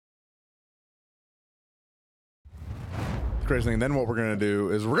crazy thing. Then what we're going to do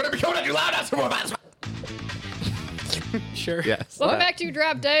is we're going to be coming at you loud. Sure. Yes. Welcome back to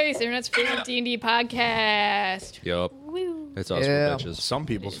Drop Dice, the internet's favorite D&D podcast. Yup. Woo. It's us Yeah. bitches. Some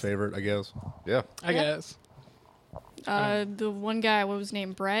people's favorite, I guess. Yeah. I guess. The one guy, what was his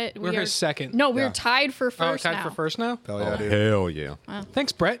name? Brett? We're his second. No, we're tied for first tied now. for first now? Hell yeah, dude. Hell yeah.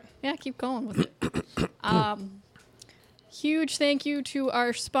 Thanks, Brett. Yeah, keep going with it. Huge thank you to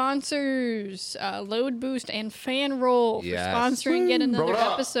our sponsors, Load Boost and Fan Roll, for Yes. sponsoring yet another Roll it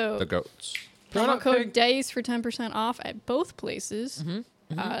up. episode. The goats. Promo code DICE for 10% off at both places.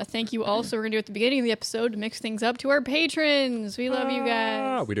 Thank you also, we're going to do at the beginning of the episode to mix things up, to our patrons. We love you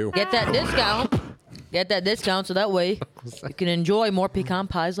guys. We do. Get that discount. Get that discount so that way you can enjoy more pecan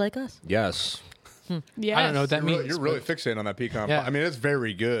pies like us. Yes. Yes. I don't know what that means. You're really fixating on that pecan Yeah. pie. I mean, it's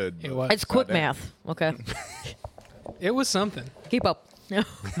very good. It was. It's quick Goddamn. math. Okay. It was something. Keep up.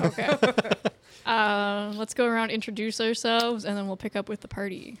 Okay. Let's go around, introduce ourselves, and then we'll pick up with the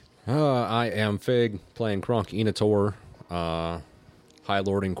party. I am Fig, playing Kronk Enator, High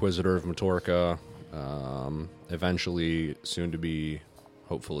Lord Inquisitor of Matorka, eventually soon to be,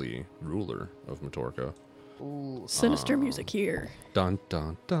 hopefully, ruler of Matorka. Sinister music here. Dun,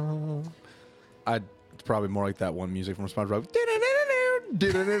 dun, dun. It's probably more like that one music from SpongeBob.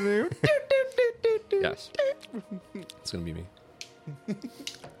 Yes. It's going to be me.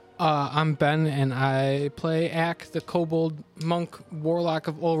 I'm Ben, and I play Ack, the kobold monk warlock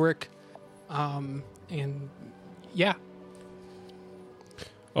of Ulrich. And yeah.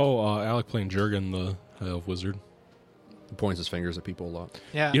 Alec playing Jurgen, the elf wizard. He points his fingers at people a lot.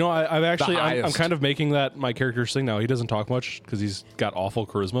 Yeah. You know, I'm highest. kind of making that my character's thing now. He doesn't talk much because he's got awful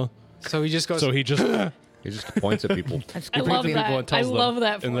charisma. So he just goes. So he just He just points at people. That's I love people that. and tells I them love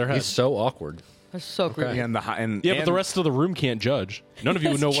that. in For their him. head. He's so awkward. That's so creepy. And Yeah, but the rest of the room can't judge. None of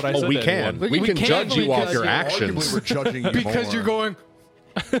you know what I said. Oh, we to can. anyone. We can judge you off your Arguably, actions we're judging you because more. you're going.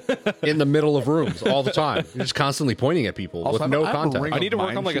 in the middle of rooms all the time. You're just constantly pointing at people Also, with I no have a context. ring I need to work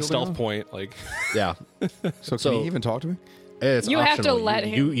Mind on like a shielding stealth him? point. Like, Yeah. So can So- he even talk to me? It's You have to optional. let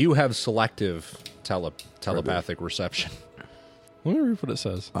him. You have selective telepathic reception. let me read what it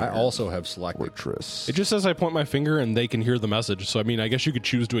says. I also have selective. It just says I point my finger and they can hear the message. So I mean, I guess you could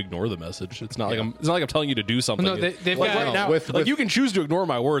choose to ignore the message. It's not like I'm telling you to do something. No, they've like got- right now. with- Like you can choose to ignore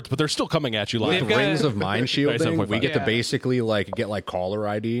my words, but they're still coming at you With live. got- rings of mind shielding, 7.5. we get to Yeah. basically like get like caller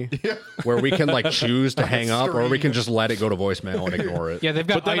ID, where we can like choose to hang up, or we can just let it go to voicemail and ignore it. Yeah, they've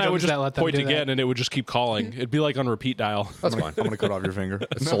got But then I would items that just let them point do again, that. and it would just keep calling. It'd be like on repeat dial. That's fine. I'm going to cut off your finger.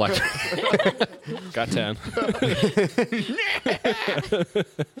 It's selective. Got 10.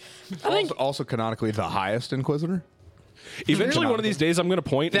 Also canonically the highest Inquisitor. Eventually, one of these days, I'm going to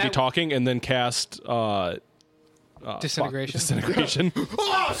point and be That- talking, and then cast Disintegration. disintegration.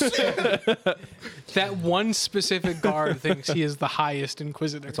 That one specific guard thinks he is the highest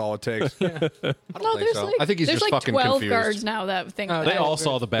inquisitor. That's all it takes. No, think there's so. like I think he's there's just like fucking 12 confused. guards now that think Oh, They that. all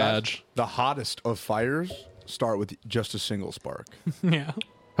saw the badge. The hottest of fires start with just a single spark. Yeah.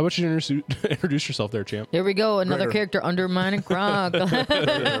 How about you introduce yourself there, champ? Here we go. Another Gregor. character undermining Kronk.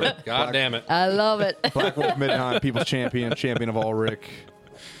 God damn it! I love it. Black Wolf Midnight, People's Champion, Champion of Ulrich,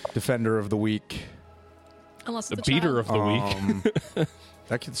 Defender of the Weak. Unless The it's beater child. of the week.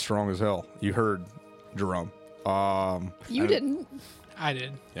 That kid's strong as hell. You heard Jerome. You didn't. I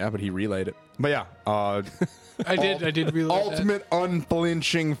did. Yeah, but he relayed it. But yeah, I did really ultimate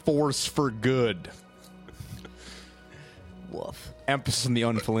unflinching force for good. Woof. Emphasis on the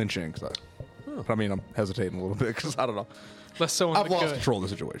unflinching. But I mean, I'm hesitating a little bit because I don't know. Less so on I've the lost good. control of the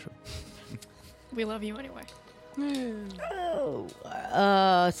situation. We love you anyway.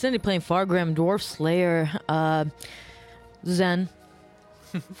 Cindy playing Fargrim, Dwarf Slayer, Zen,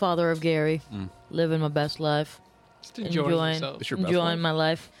 father of Gary, living my best life, Just enjoying yourself. It's your best enjoying life? my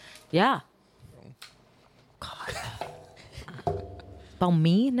life. Yeah. God. About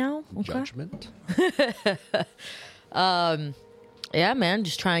me now? Okay. Judgment. Yeah, man,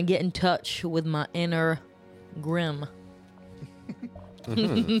 just trying to get in touch with my inner Grim. See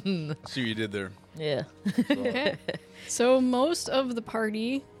what you did there. Yeah. Okay. So most of the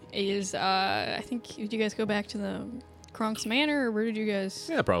party is, I think, did you guys go back to the Kronk's Manor, or where did you guys?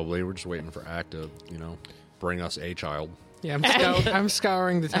 Yeah, probably. We're just waiting for Act to, bring us a child. Yeah, I'm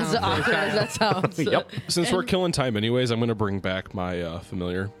scouring the town. As awkward as that sounds. Yep. Since we're killing time anyways, I'm going to bring back my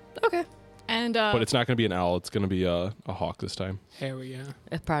familiar. Okay. And But it's not going to be an owl. It's going to be a hawk this time. There we go.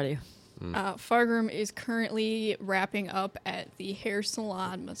 I'm proud of you. Fargrim is currently wrapping up at the hair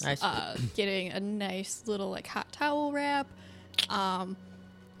salon, Nice. getting a nice little like hot towel wrap.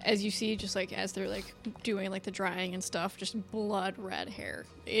 as you see, just like as they're like doing like the drying and stuff, just blood red hair.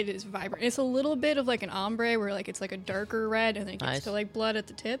 It is vibrant. It's a little bit of like an ombre where like it's like a darker red and then it gets Nice. to like blood at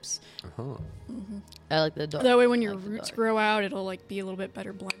the tips. I like the dark. That way when your I like the roots dark. grow out, it'll like be a little bit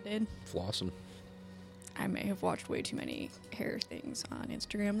better blended. Flossing. I may have watched way too many hair things on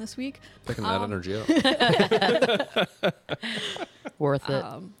Instagram this week. Picking that energy up. Worth it.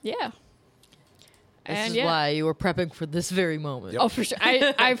 Yeah. This And is yeah. why you were prepping for this very moment. Oh, for sure.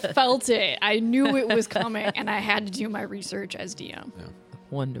 I felt it. I knew it was coming, and I had to do my research as DM.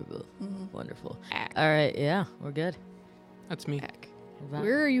 Wonderful. Wonderful. Ack. All right, yeah, we're good. That's me. Heck.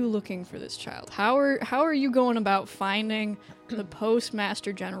 Where are you looking for this child? How are you going about finding the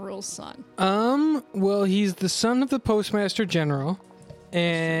Postmaster General's son? Well, he's the son of the Postmaster General,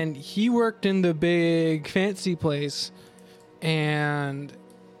 and he worked in the big fancy place and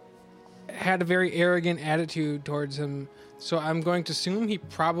had a very arrogant attitude towards him. So I'm going to assume he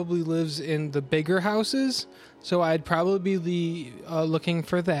probably lives in the bigger houses. So I'd probably be looking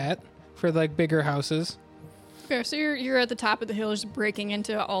for that, for like bigger houses. Okay, so you're at the top of the hill, just breaking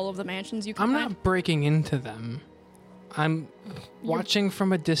into all of the mansions you can I'm find? not breaking into them. I'm watching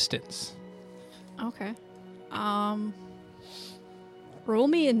from a distance. Okay. Roll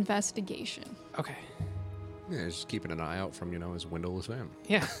me investigation. Okay. Yeah, just keeping an eye out from, his windowless van.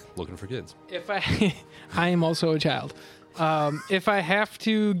 Yeah. Looking for kids. If I am also a child. If I have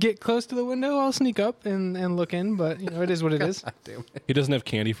to get close to the window, I'll sneak up and look in, but it is what it is. Damn it. He doesn't have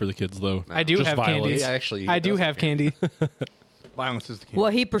candy for the kids, though. I do Just have violence. candy. Yeah, actually, I do have candy. Violence is the key.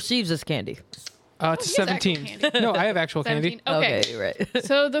 What he perceives as candy. It's he has actual 17. candy. No, I have actual 17. candy. Okay. right.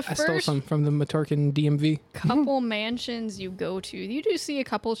 So the I stole first some from the Matorkin DMV. couple mansions you go to, you do see a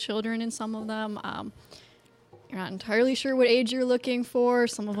couple children in some of them. You're not entirely sure what age you're looking for.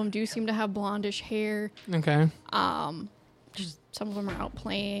 Some of them do seem to have blondish hair. Okay. Some of them are out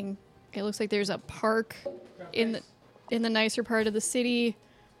playing. It looks like there's a park in the nicer part of the city.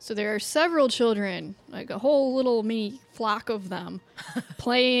 So there are several children, like a whole little mini flock of them,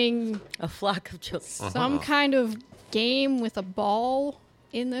 playing A flock of children. some kind of game with a ball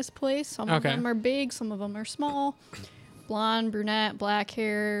in this place. Some of Okay. them are big, some of them are small. Blonde, brunette, black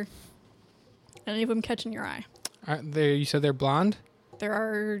hair. Any of them catching your eye? You said they're blonde? There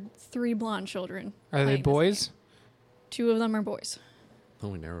are 3 blonde children. Are they playing this boys? game. 2 of them are boys. Oh,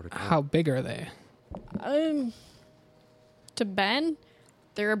 we narrowed it down. How big are they? To Ben,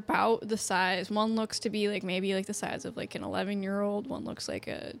 they're about the size. One looks to be like maybe like the size of like an 11-year-old. One looks like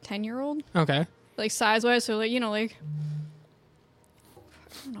a 10-year-old. Okay. Like size wise, so like like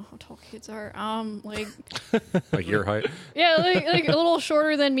I don't know how tall kids are. Like Like your height? yeah, like a little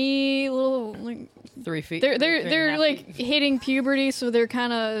shorter than me. A little like 3 feet. they're like hitting puberty, so they're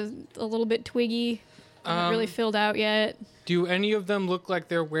kind of a little bit twiggy. Not really filled out yet. Do any of them look like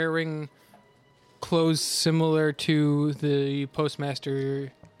they're wearing clothes similar to the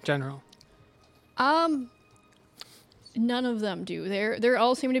Postmaster General? None of them do. They're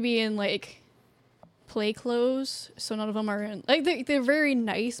all seem to be in like play clothes, so none of them are in like they're very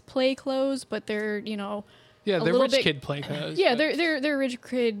nice play clothes, but they're Yeah, A they're little rich bit- kid play clothes. yeah but they're rich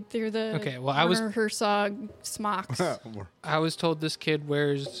kid. They're the Okay, well, I was- Werner Herzog smocks. I was told this kid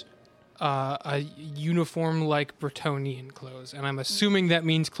wears a uniform like Bretonian clothes, and I'm assuming that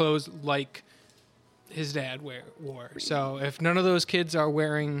means clothes like his dad wore. So if none of those kids are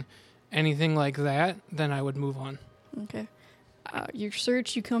wearing anything like that, then I would move on. Okay. You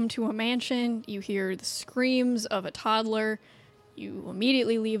search, you come to a mansion, you hear the screams of a toddler. You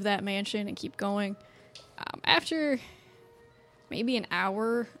immediately leave that mansion and keep going. After maybe an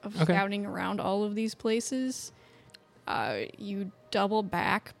hour of Okay. scouting around all of these places, you double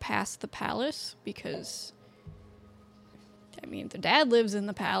back past the palace because, the dad lives in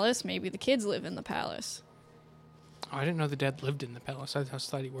the palace. Maybe the kids live in the palace. Oh, I didn't know the dad lived in the palace. I just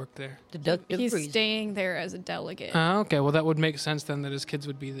thought he worked there. Deductive He's reason. staying there as a delegate. Okay, well that would make sense then that his kids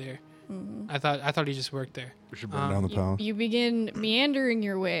would be there. I thought he just worked there. We should burn down the palace. You begin meandering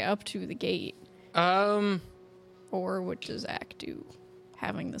your way up to the gate. Um, Or what does Ack do?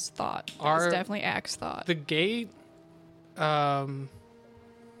 Having this thought. It's Are- definitely Ack's thought. the gate.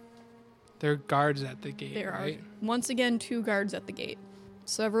 There are guards at the gate, There right? are once again 2 guards at the gate.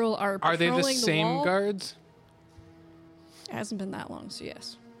 Several are Are they the patrolling same wall. guards? It hasn't been that long, so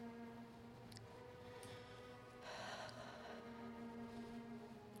yes.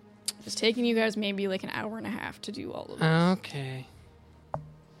 It's taking you guys maybe like an hour and a half to do all of this. Okay.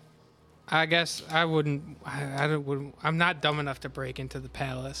 I guess I wouldn't. I'm not dumb enough to break into the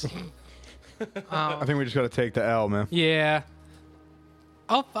palace. I think we just got to take the L, man. Yeah.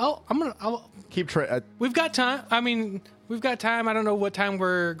 I'll Keep we've got time. I mean, we've got time. I don't know what time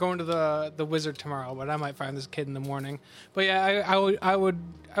we're going to the wizard tomorrow, but I might find this kid in the morning. But yeah, I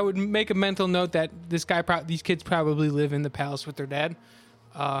would make a mental note that these kids probably live in the palace with their dad.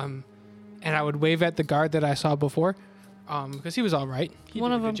 And I would wave at the guard that I saw before, because he was all right. He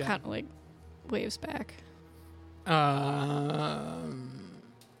One did a of them good job. kind of like waves back. Um,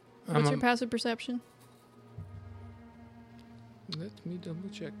 What's your passive perception? Let me double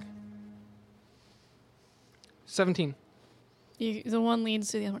check. 17. The one leads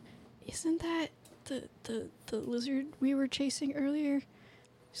to the other one. Isn't that the lizard we were chasing earlier?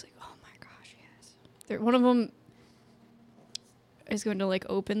 He's like, oh my gosh, yes. One of them is going to like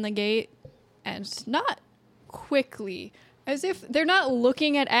open the gate, and it's not quickly, as if they're not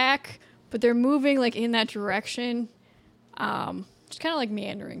looking at Ack, but they're moving like in that direction. Just kind of like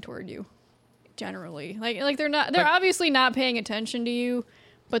meandering toward you, generally. Like they're obviously not paying attention to you,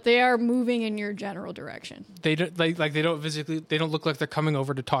 but they are moving in your general direction. They don't they don't look like they're coming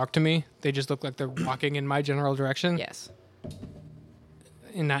over to talk to me. They just look like they're walking in my general direction. Yes.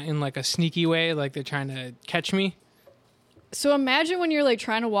 And not in like a sneaky way, like they're trying to catch me. So imagine when you're like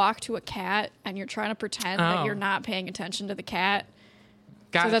trying to walk to a cat and you're trying to pretend that Oh. you're not paying attention to the cat,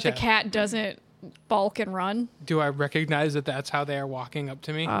 Gotcha. so that the cat doesn't balk and run. Do I recognize that that's how they are walking up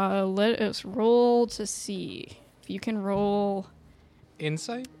to me? Let us roll to see if you can roll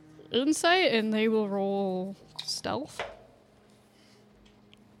Insight? insight, and they will roll stealth.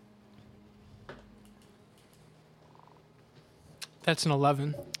 That's an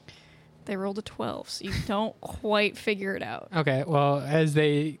 11. They rolled a 12, so you don't quite figure it out. Okay, well, as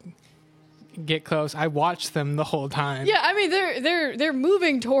they get close, I watch them the whole time. Yeah, I mean they're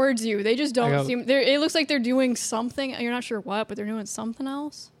moving towards you. They just I don't go- seem. It looks like they're doing something. You're not sure what, but they're doing something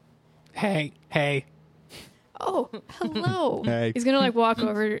else. Hey. Oh, hello. Hey. He's gonna like walk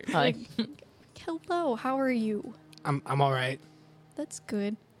over. Like, hello. How are you? I'm all right. That's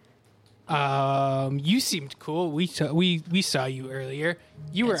good. You seemed cool. We saw you earlier.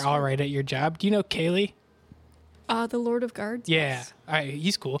 You were Yes, all sir. right at your job. Do you know Kaylee? The Lord of Guards. Yeah. Yes.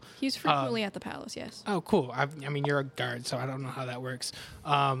 He's cool. He's frequently at the palace. Yes. Oh, cool. I mean, you're a guard, so I don't know how that works.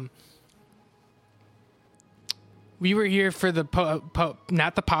 We were here for the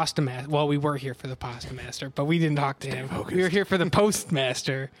not the postmaster. Well, we were here for the postmaster, but we didn't talk to him. We were here for the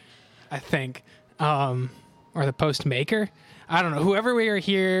postmaster, I think, or the postmaker. I don't know. Whoever we were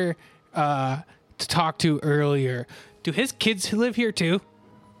here to talk to earlier. Do his kids live here too?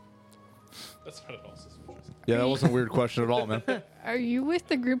 That's not at all suspicious. Yeah, that wasn't a weird question at all, man. Are you with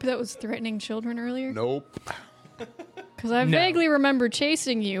the group that was threatening children earlier? Nope. Because I No. vaguely remember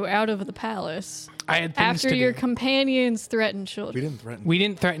chasing you out of the palace I had things after to your do. companions threatened We children. didn't threaten. We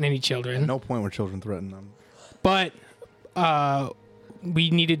didn't threaten any children. At no point were children threatened them. But we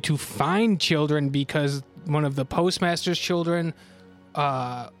needed to find children because one of the postmaster's children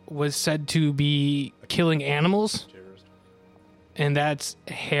was said to be killing animals, and that's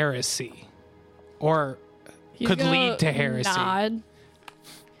heresy, or He's could gonna lead to heresy. Nod.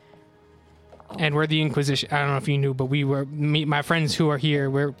 And we're the Inquisition. I don't know if you knew, but my friends who are here,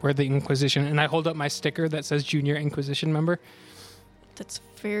 we're the Inquisition. And I hold up my sticker that says Junior Inquisition member. That's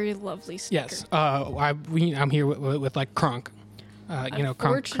very lovely sticker. Yes. I'm here with like Kronk. Kronk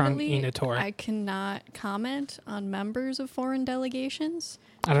Unfortunately, Enator. I cannot comment on members of foreign delegations.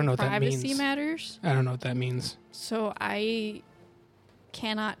 I don't know what that Privacy means. matters. I don't know what that means. So I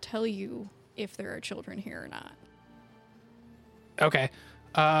cannot tell you if there are children here or not. Okay.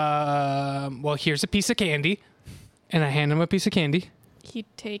 Well, here's a piece of candy. And I hand him a piece of candy. He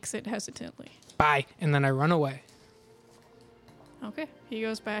takes it hesitantly. Bye. And then I run away. Okay. He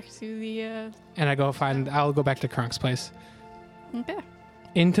goes back to the. And I'll go back to Kronk's place. Okay.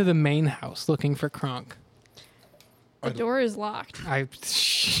 Into the main house looking for Kronk. The door is locked.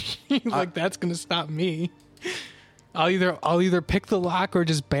 Like that's gonna stop me. I'll either pick the lock or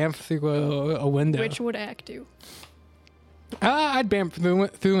just bamf through a window. Which would Ack do? I'd bamf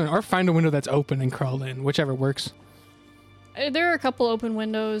through or find a window that's open and crawl in, whichever works. There are a couple open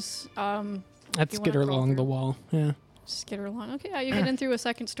windows. I'd You skitter wanna crawl along the through? wall. Yeah. Skitter along. Okay, you get in through a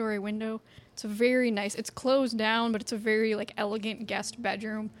second story window. It's a very nice. It's closed down, but it's a very like elegant guest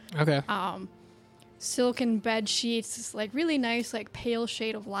bedroom. Okay. Silken bed sheets, this like really nice like pale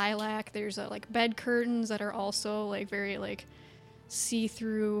shade of lilac. There's like bed curtains that are also like very like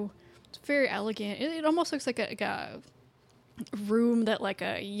see-through. It's very elegant. It almost looks like a room that like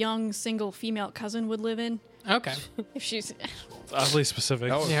a young single female cousin would live in Okay. if she's That's oddly specific.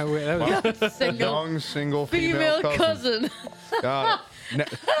 That was Yeah, that was, Single single female cousin.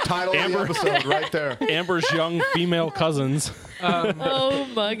 Title of the episode right there. Amber's young female cousins. Oh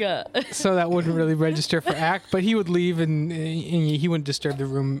my god. so that wouldn't really register for Ack, but he would leave and he wouldn't disturb the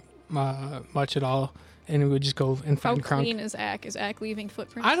room much at all, and we would just go and How find Kronk. clean is Ack? Is Ack leaving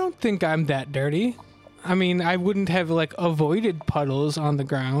footprints? I don't think I'm that dirty. I mean, I wouldn't have like avoided puddles on the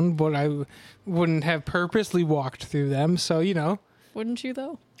ground, but I wouldn't have purposely walked through them. So Wouldn't you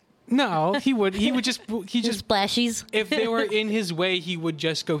though? no, he just Splashies. if they were in his way, he would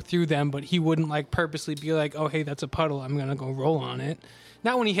just go through them, but he wouldn't like purposely be like, "Oh, hey, that's a puddle. I'm gonna go roll on it."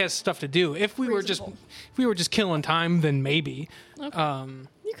 Not when he has stuff to do. If we were just killing time, then maybe.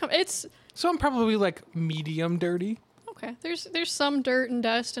 Okay. It's So I'm probably like medium dirty. okay. There's some dirt and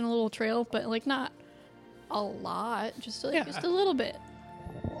dust and a little trail, but like not a lot. Just a little bit.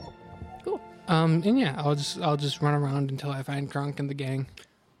 Cool. And yeah, I'll just run around until I find Kronk and the gang.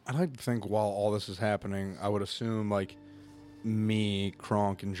 I like to think while all this is happening, I would assume like me,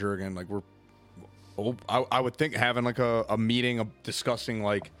 Kronk, and Jurgen, like I would think having like a meeting of discussing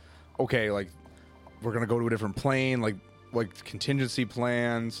like, okay, like we're gonna go to a different plane, like contingency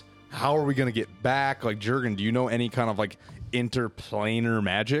plans. How are we gonna get back? Like Jurgen, do you know any kind of like interplanar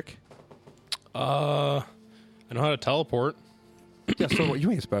magic? I know how to teleport. Yeah, so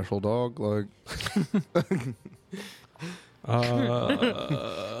you ain't special, dog. Like,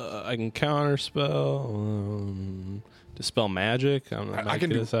 I can counterspell, dispel magic. I'm not I can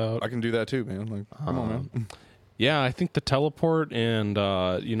get do this out. I can do that too, man. Like, come on, man. Yeah, I think the teleport and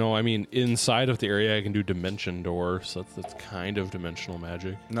I mean, inside of the area, I can do dimension door, so that's kind of dimensional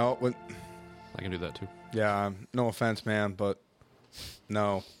magic. No, I can do that too. yeah, no offense, man, but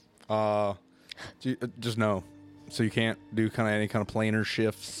no. Just no. So you can't do kind of any kind of planar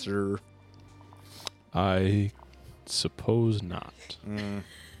shifts or. I suppose not.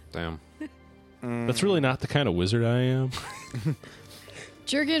 Damn. That's really not the kind of wizard I am.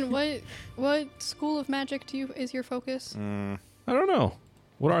 Jurgen, what school of magic is your focus? I don't know.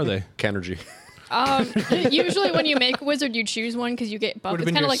 What are they? Kenergy. Usually when you make a wizard, you choose one because you get buffs. Would have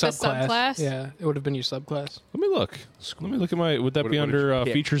It's been kind your of like the subclass. Yeah, it would have been your subclass. Let me look. Let me look at my. Would that What- be what under did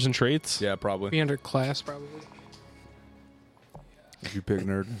you- features and traits? Yeah, probably. Be under class probably. Did you pick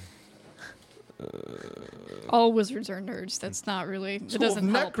nerd? All wizards are nerds. That's not really. It School of doesn't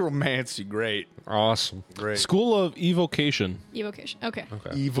help. necromancy, great, Awesome. great. School of Evocation, Evocation. Okay.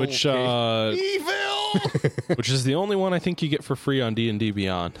 Evil, which evil. which is the only one I think you get for free on D&D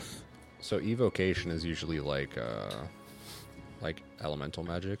Beyond. So evocation is usually like elemental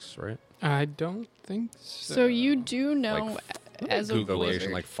magics, right? I don't think so. So you do know Like, as a evocation,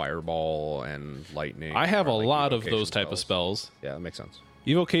 wizard. like fireball and lightning. I have are a like lot of evocation those type of spells. Yeah, that makes sense.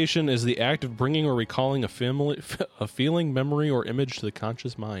 Evocation is the act of bringing or recalling a feeling, memory, or image to the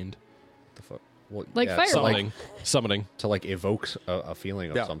conscious mind. The fuck? Well, Like yeah, fireball. Summoning. to like evoke a feeling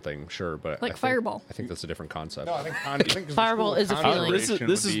of Yeah. something, sure, but Like I think- fireball. I think that's a different concept. No, I think Fireball is a feeling. This is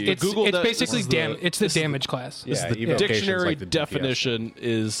the it's Google. it's that- basically this is the- damage. It's the this is damage class. This Yeah, is the evocation's dictionary like the DPS. definition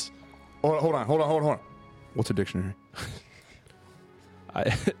is. Hold on. What's a dictionary? I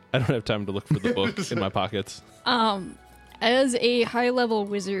don't have time to look for the book in my pockets. As a high level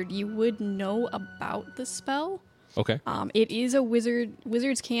wizard, you would know about the spell. Okay. It is a wizard.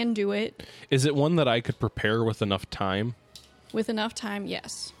 Wizards can do it Is it one that I could prepare with enough time? with enough time.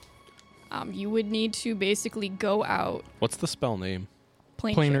 Yes. You would need to basically go out What's the spell name?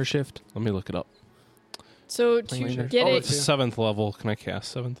 Planar shift. Let me look it up. So to Planar. get Oh, it, it's 7th level. Can I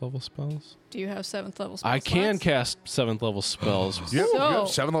cast 7th level spells? do you have 7th level spell I can slots? cast 7th level spells. You So- have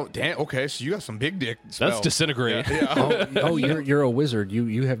 7 level. Damn. Okay, so you got some big dick. That's spells. disintegrate. Yeah. Oh, you're a wizard.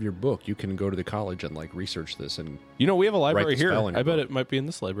 You have your book. You can go to the college and like research this and. You know, we have a library the here. spell in your I bet book. it might be in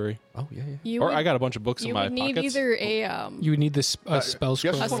this library. Oh yeah. You Or would, I got a bunch of books in you my would need pockets. either You would need this spell You scroll. guys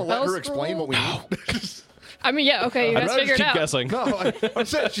just want to spell let her explain scroll? what we need. I mean, yeah, okay, you I'd guys rather figure just it keep out. guessing. No, I'm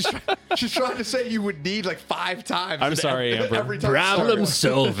saying she's trying to say you would need like 5 times. I'm and sorry, Amber. Every time Problem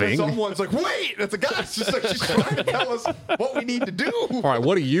someone- solving. Someone's like, wait, that's a guy. It's just like she's trying to tell us what we need to do. All right,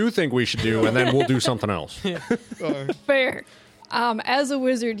 what do you think we should do? And then we'll do something else. Fair. As a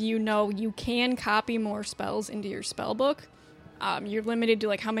wizard, you know you can copy more spells into your spell book. You're limited to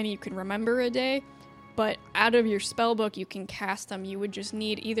like how many you can remember a day, but out of your spell book you can cast them. You would just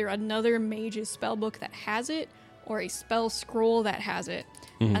need either another mage's spell book that has it or a spell scroll that has it,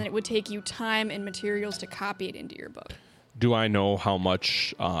 and it would take you time and materials to copy it into your book. Do I know how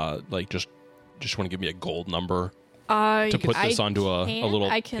much? Just want to give me a gold number. to put this onto a little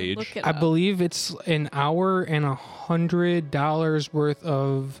I can page? look it I up. believe it's an hour and $100 worth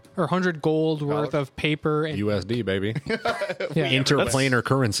of, or 100 gold worth of paper and USD, baby. yeah. Interplanar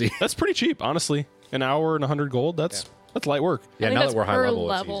currency. That's pretty cheap, honestly. An hour and 100 gold. That's light work. Yeah, I think now that's that we're high per level,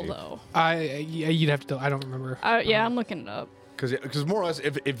 level it's easy. though. Yeah, you'd have to. I don't remember. Yeah, I'm looking it up. Because more or less,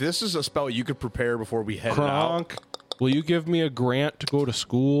 if this is a spell you could prepare before we head out. Kronk, will you give me a grant to go to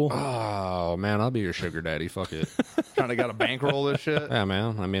school? Oh, man, I'll be your sugar daddy. Fuck it. Kind of got to bankroll this shit. Yeah,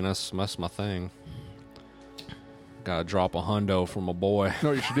 man. I mean, that's my thing. Gotta drop a hundo for my boy.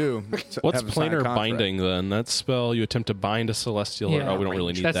 No, you should do. What's Have him sign a planar contract. binding then? That spell you attempt to bind a celestial. Yeah. Oh, we don't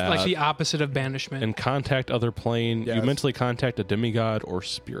really need That's that. like the opposite of banishment. And contact other plane. Yes. You mentally contact a demigod or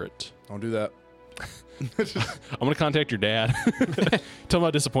spirit. Don't do that. I'm gonna contact your dad. Tell him how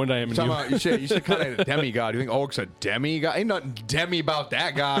disappointed I am in Talking you. about, you should contact a demigod. You think Orc's a demigod? Ain't nothing demi about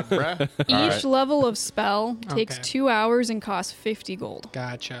that god, bruh. Each level of spell takes Okay. 2 hours and costs 50 gold.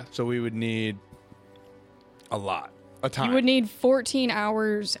 Gotcha. So we would need a lot of time. You would need 14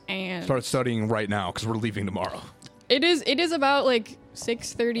 hours and Start studying right now because we're leaving tomorrow. it is about like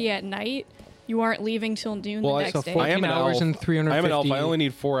 6:30 at night. You aren't leaving till noon Well, the I- next so day. 14 I am an hours elf. and 350. I am an elf. I only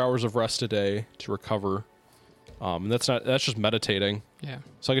need 4 hours of rest a day to recover. That's just meditating. Yeah.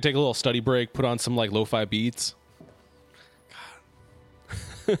 So I could take a little study break, put on some like lo-fi beats.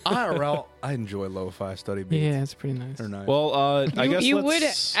 IRL, I enjoy lo-fi study beats. Yeah, it's pretty nice. They're nice. Well, I guess you would.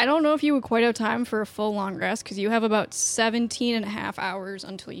 let's- I don't know if you would quite have time for a full long rest because you have about 17 and a half hours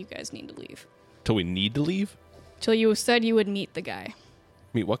until you guys need to leave. till we need to leave. Till you said you would meet the guy.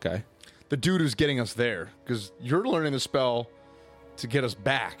 Meet what guy? the dude who's getting us there, because you're learning the spell to get us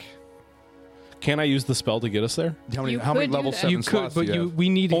back. Can I use the spell to get us there? How many, You how many could do level that. 7 You could, slots but do you have? we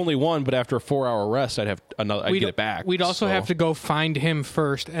need. Only one, but after a 4-hour rest, I'd have another. I'd we'd- get it back. We'd also so- have to go find him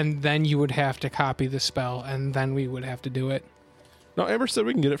first, and then you would have to copy the spell, and then we would have to do it. No, Amber said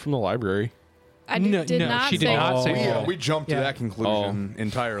we can get it from the library. I No, did no, not she did say not say Yeah, that. we jumped to Yeah. that conclusion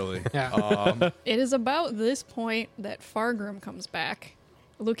entirely. Yeah. It is about this point that Fargrim comes back,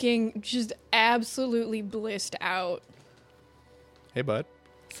 looking just absolutely blissed out. Hey, bud.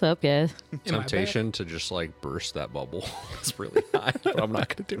 What's up, guys? Am I Temptation to just like burst that bubble. It's really high, but I'm not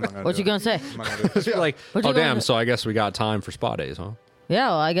gonna do it. What you gonna say? I'm not gonna do it. Just be like, What you oh damn! gonna- So I guess we got time for spa days, huh? Yeah,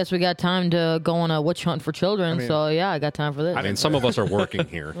 well, I guess we got time to go on a witch hunt for children. mean- so yeah, I got time for this. I mean, some of us are working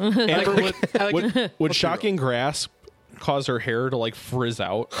here. Amber, would shocking grass cause her hair to like frizz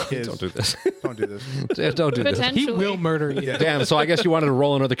out? Kids, Don't do this. Don't do this. Don't do this. He Potentially. will murder you. Damn. So I guess you wanted to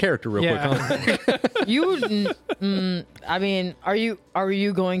roll another character real quick, Yeah. huh? you, I mean, are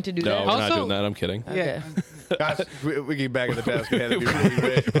you going to do No, that? we're not Also- doing that. I'm kidding. Yeah. Guys, we get back at the desk. We had to be really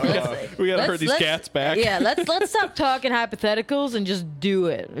big. We gotta hurt these cats back. Yeah, let's stop talking hypotheticals and just do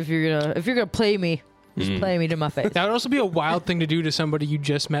it. If you're gonna play me, just play me to my face. That would also be a wild thing to do to somebody you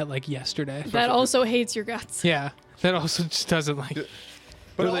just met like yesterday. That also hates your guts. Yeah. That also just doesn't like.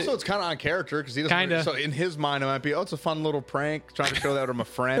 But also, it's kind of on character because he doesn't. Kinda. So in his mind, it might be, oh, it's a fun little prank, trying to show that I'm a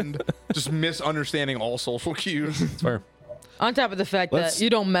friend, just misunderstanding all social cues. It's fair. On top of the fact Let's- that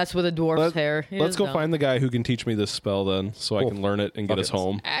you don't mess with a dwarf's hair. He Let's just go don't. find the guy who can teach me this spell then, so I Cool. can learn it and get Fuck us it.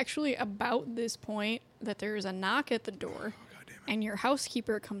 home. Actually, about this point, that there is a knock at the door, and your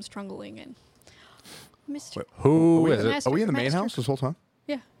housekeeper comes trundling in. Mr. Wait, Who is it? Master- Are we in the main Master- house this whole time?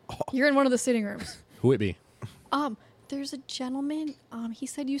 Yeah, you're in one of the sitting rooms. Who it be? There's a gentleman. He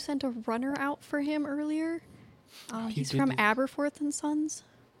said you sent a runner out for him earlier. He's did from do- Aberforth and Sons.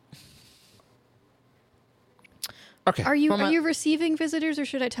 Okay. Are you From a- receiving visitors, or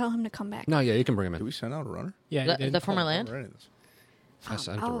should I tell him to come back? No, yeah, you can bring him Did in. we send out a runner? Yeah, Is you that, is did. that for my land? Already this. I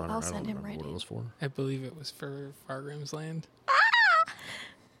sent I'll- a runner. I'll I don't send him remember right what it in. was for. I believe it was for Fargrim's land.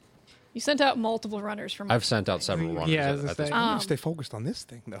 You sent out multiple runners from. I've sent out several runners. Yeah, I was at gonna this say. point. We need to stay focused on this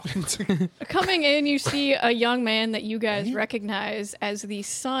thing, though. Coming in, you see a young man that you guys recognize as the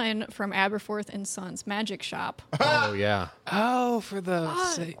son from Aberforth and Sons Magic Shop. Oh yeah. Oh, for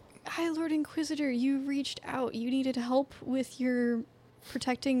the. Hi, Lord Inquisitor. You reached out. You needed help with your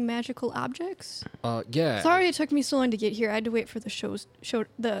protecting magical objects. Yeah. Sorry it took me so long to get here. I had to wait for the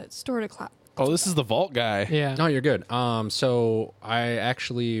the store to close. Oh, this is the vault guy. Yeah. No, you're good. So I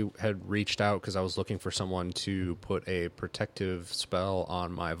actually had reached out because I was looking for someone to put a protective spell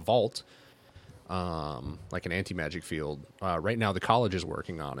on my vault, like an anti-magic field. Right now, the college is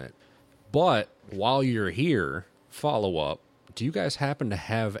working on it. But while you're here, follow up. Do you guys happen to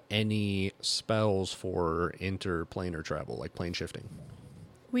have any spells for interplanar travel, like plane shifting?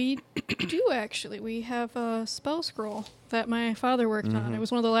 We do actually. We have a spell scroll that my father worked on. It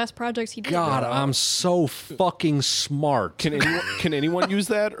was one of the last projects he did. God, I'm so fucking smart. Can anyone use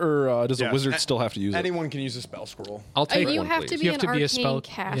that, or does a Yeah. wizard still have to use it? Anyone can use a spell scroll. I'll take you one, have please. to be You have an to be a arcane spell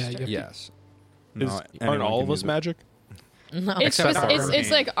caster. Yeah, you have to- Yes. Aren't all of us magic? No. It's Except just for it's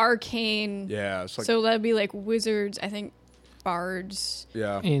arcane. like arcane. Yeah, it's like So that'd be like wizards. I think bards.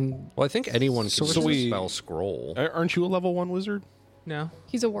 yeah. And Well, I think anyone can So use we- a spell scroll. Aren't you a level 1 wizard? no,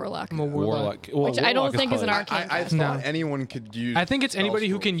 He's a warlock. I'm a warlock. Well, Which I don't warlock think is an probably- arcane. I caster. thought No. anyone could use. I think it's spell anybody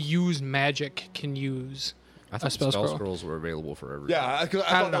who scroll. can use magic can use I thought spell spell scroll. scrolls were available for everyone. Yeah, 'cause I I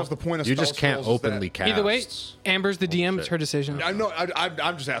thought don't that was know. the point of You spell just can't scrolls is that- openly cast. Either way, Amber's the DM. It's her decision. I know.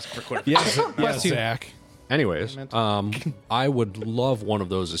 I'm just asking for clarification. Yes, yes, you. Zach. Anyways, I would love one of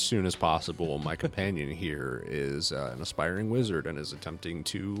those as soon as possible. My companion here is an aspiring wizard and is attempting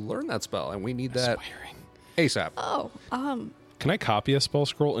to learn that spell, and we need that ASAP. Oh, Can I copy a spell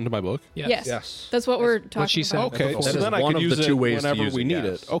scroll into my book? yes. Yes. That's what we're talking she said. about. Okay, That so is then I one could of use the it two ways to whenever use we it, need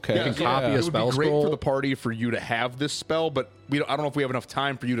yes. it. Okay, You can copy a It would spell be great scroll. for the party for you to have this spell, but I don't know if we have enough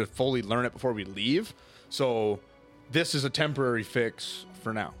time for you to fully learn it before we leave. So this is a temporary fix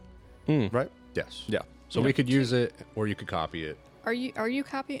for now, right? Yes. Yeah. So we could use it, or you could copy it. Are you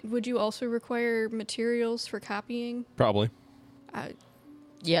copying? Would you also require materials for copying? Probably.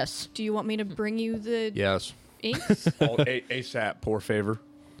 Yes. Do you want me to bring you the Yes. inks? ASAP, poor favor.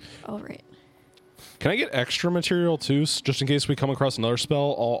 All right. Can I get extra material too, just in case we come across another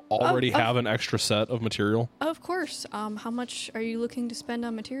spell? I'll already have an extra set of material. Of course. How much are you looking to spend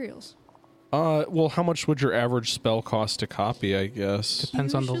on materials? Well, how much would your average spell cost to copy? I guess.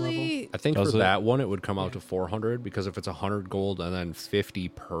 Depends on the level. Usually- I think Does for it? that one, it would come out to 400 because if it's 100 gold and then 50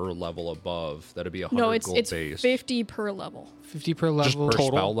 per level above, that'd be 100 No, it's gold base. 50 per level. 50 per Just level. per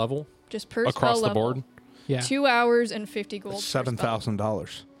Total? spell level. Just per Across spell the level. board? Yeah. 2 hours and 50 gold. per spell.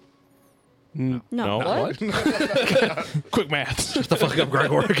 $7,000. No. What? Quick math. The fuck up,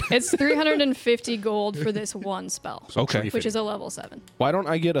 Gregor. It's 350 gold for this one spell, Okay. which is a level 7. Why don't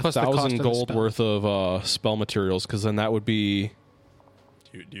I get Plus the cost 1,000 of the gold spell. worth of spell materials? Because then that would be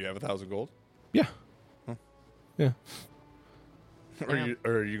Do you have 1,000 gold? yeah. Yeah.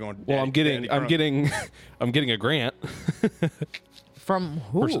 Or are you going? Well, I'm getting I'm getting a grant From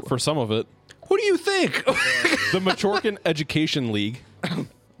who? for some of it. Who do you think? The Majorcan Education League.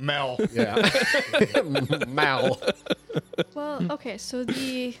 Mel. Yeah. Mal. Well, okay, so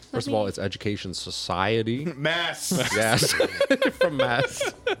the First of all, it's Education Society. Mass. Yes. From Mass.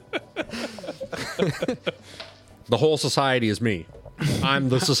 The whole society is me. I'm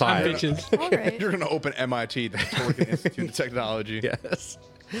the society. Bitches. all right. You're going to open MIT, the Torkin Institute of Technology, Yes.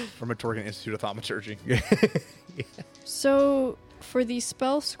 or Torkin Institute of Thaumaturgy. So for the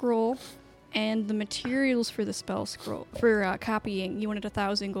spell scroll and the materials for the spell scroll for copying, you wanted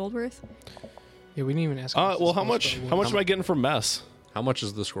 1,000 gold worth. Yeah, we didn't even ask. Well, how much am I getting from mess? How much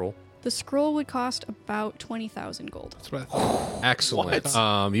is the scroll? The scroll would cost about 20,000 gold. That's what I thought.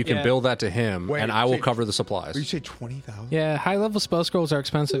 Excellent. You can Yeah. bill that to him, Wait, and I will say- cover the supplies. You say 20,000? Yeah, high level spell scrolls are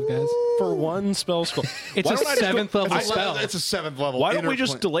expensive, guys. For one spell scroll. It's Why a don't I just go- 7th level I- spell. It's a 7th level. Why don't we inner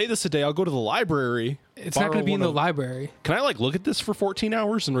just plan- delay this a day? I'll go to the library. It's not going borrow to be in one the of- library. Can I look at this for 14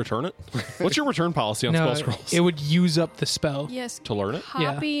 hours and return it? What's your return policy on No, spell scrolls? it would use up the spell. Yes. To learn it?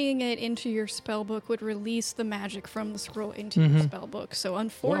 Yeah. Copying it into your spell book would release the magic from the scroll into your spell book. So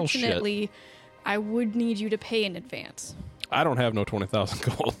unfortunately, I would need you to pay in advance. I don't have no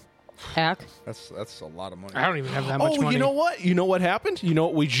 20,000 gold. Hack. That's a lot of money. I don't even have that much Oh, money. you know what? You know what happened? You know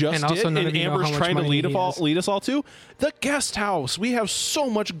what we just And also did? none And of you know Amber's how much trying to money lead, he has. lead us all to the guest house. We have so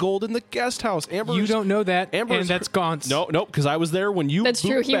much gold in the guest house. Amber's, You don't know that, Amber's and that's Gaunt's. Nope, because I was there when you. That's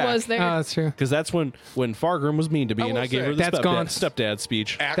true. He was there. That's true. Because that's when Fargrim was mean to me, I and will I gave say, her the That's Gaunt's. stepdad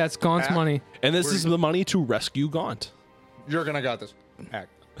speech. Act- That's Gaunt's act- money. And this We're- is the money to rescue Gaunt. You're going to got this. Act.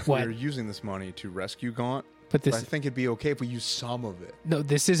 What? We're using this money to rescue Gaunt. But But this I think it'd be okay if we use some of it. no,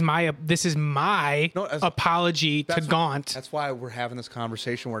 this is my No, as- apology to That's- Gaunt. That's why we're having this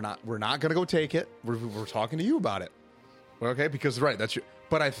conversation. We're not going to go take it. We're talking to you about it. Okay? Because right, that's your.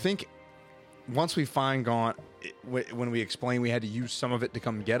 But I think once we find Gaunt, when we explain we had to use some of it to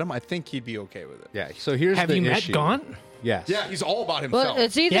come get him, I think he'd be okay with it. Yeah. So here's Have the you met issue. Gaunt? Yes. Yeah, he's all about himself. Well,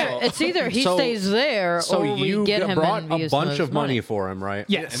 it's either he So- stays there So or we you get him brought and we a use some bunch his of money for him, right?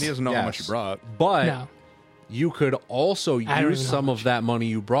 Yes. and he doesn't know how much you Yes. brought. But No. you could also I don't use even know some how of that money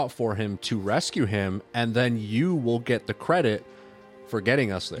you brought for him to rescue him, and then you will get the credit for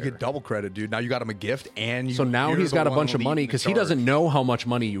getting us there. You get double credit, dude. Now you got him a gift, and you, So now you're he's the got a one bunch of leading money the because he charge. doesn't know how much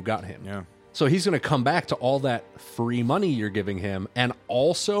money you got him. Yeah. So he's going to come back to all that free money you're giving him, and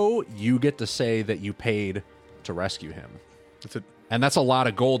also you get to say that you paid to rescue him. And that's a lot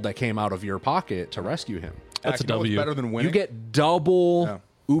of gold that came out of your pocket to rescue him. That's a You know what's W. better than winning. You get double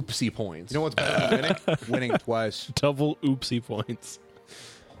oopsie points. You know what's better than winning? Winning twice. Double oopsie points.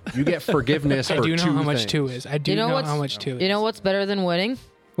 You get forgiveness I for do know two how much things. 2 is. I do You know know what's- how much 2 is. You know what's better than winning?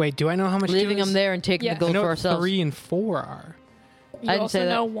 Wait, do I know how much 2 Leaving is? them there and taking Yeah. the gold I know for what ourselves. 3 and 4 are. You I didn't also say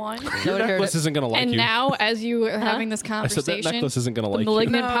that. know 1. Nobody heard Necklace it. isn't going to like And you. now, as you are having this I said that conversation, necklace isn't going to the like you.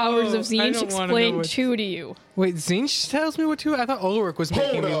 malignant No, powers of I Zinch don't wanna explain know what- 2 to you. Wait, Zinch tells me what 2. I thought Ulrich was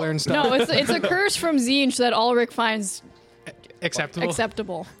making me learn stuff. No, it's a curse from Zinch that Ulrich finds acceptable.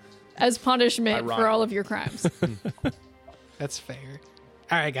 acceptable as punishment for all of your crimes. That's fair.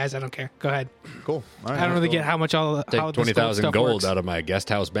 All right, guys, I don't care. Go ahead. Cool. All right, I don't really get how much all how Take this 20,000 stuff gold works. out of my guest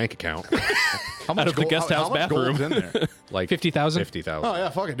house bank account. How much Out of the guest house how much gold's bathroom. in there? Like 50,000? 50,000. Oh yeah,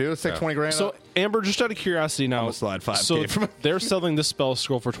 fuck it, dude. Let's take 20 grand. So, Amber, just out of curiosity now, gonna slide 5K so from it. they're selling this spell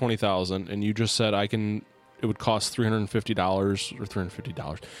scroll for 20,000, and you just said it would cost $350 or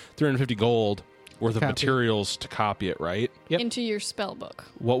 $350 gold worth of Copy. materials to copy it, right? Yep. Into your spell book.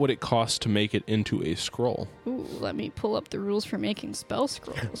 What would it cost to make it into a scroll? Ooh, let me pull up the rules for making spell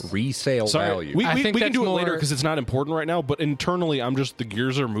scrolls. Resale value. We, I we, think we can that's do it later more- because it's not important right now, but internally, the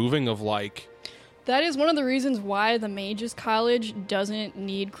gears are moving of like, That is one of the reasons why the Mages College doesn't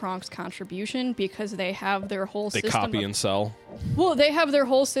need Kronk's contribution, because they have their whole they system. copy of, and sell. well, they have their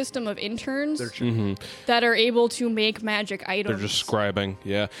whole system of interns that are able to make magic items. They're just scribing,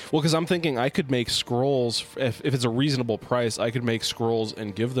 yeah. Well, because I'm thinking I could make scrolls, if it's a reasonable price, I could make scrolls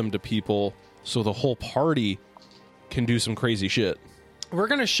and give them to people so the whole party can do some crazy shit. We're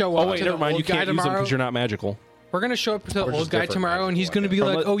gonna show up. Oh, wait, to never the mind. You old guy can't use them tomorrow. because you're not magical. We're gonna show up to the Or just old guy different tomorrow, and he's magical gonna be Or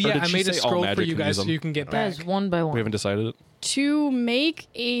like, let- "Oh or yeah, did I she made a say all scroll for magic you can guys, use so them? you can get back." Guys, one by We one. haven't decided it. To make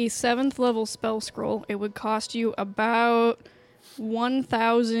a 7th level spell scroll, it would cost you about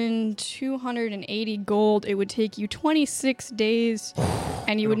 1,280 gold. It would take you 26 days,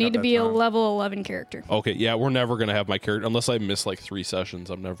 and you would don't need to have be that a time. level 11 character. Okay, yeah, we're never going to have my character, unless I miss like 3 sessions,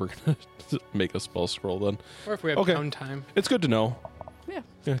 I'm never going to make a spell scroll then. Or if we have Okay. downtime. It's good to know. Yeah.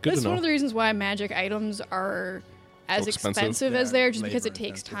 Yeah, good That's to know. one of the reasons why magic items are as So expensive. expensive as Yeah, they are, just because it labor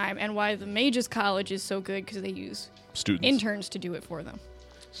takes intensive. time, and why the Mages College is so good, because they use Students. interns to do it for them.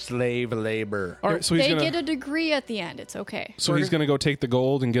 slave labor. All right, so he's They gonna. get a degree at the end. It's okay. So he's gonna go take the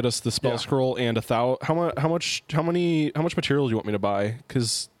gold and get us the spell Yeah. scroll and how much material do you want me to buy?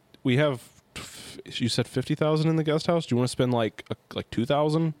 Because we have, you said 50,000 in the guest house. Do you want to spend like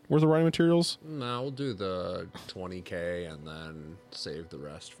 2,000 worth of writing materials? No, we'll do the 20K and then save the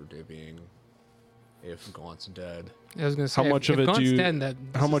rest for divvying if Gaunt's dead. I was gonna say, How much if of it Gaunt's do you? dead, that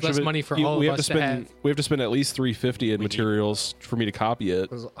How much less of it? money for you- all we of have us to to spend. have. We have to spend at least 350 in materials for me to copy it.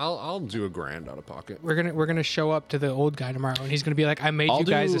 'Cause I'll do $1,000 out of pocket. We're gonna show up to the old guy tomorrow, and he's gonna be like, "I made I'll you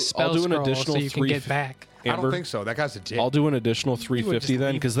guys do- a spell I'll do an scroll additional so you can get back." I Amber, don't think so. That guy's a dick. I'll do an additional 350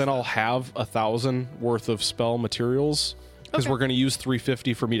 then, leave because then I'll have 1,000 worth of spell materials. Because Okay. we're going to use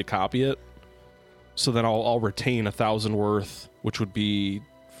 350 for me to copy it. So then I'll retain 1,000 worth, which would be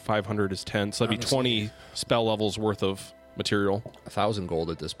 500 is 10. So that'd be 20 spell levels worth of material. 1,000 gold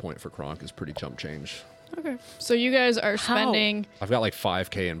at this point for Kronk is pretty chump change. Okay. So you guys are spending. I've got like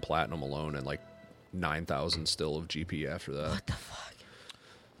 5K in platinum alone and like 9,000 still of GP after that. What the fuck?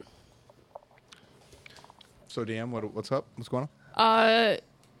 So DM, what's up? What's going on?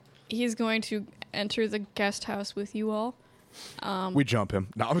 He's going to enter the guest house with you all. We jump him.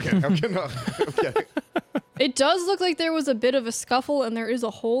 No, I'm kidding. I'm kidding. No, I'm kidding. It does look like there was a bit of a scuffle, and there is a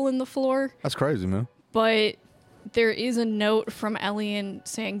hole in the floor, That's crazy, man. but there is a note from Elian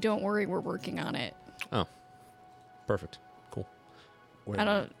saying, "Don't worry, we're working on it." Oh, perfect. Cool. Wait, And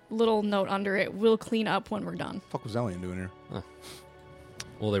a little note under it, "We'll clean up when we're done." what the fuck was Elian doing here?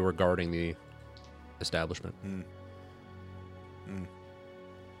 Well, they were guarding the establishment.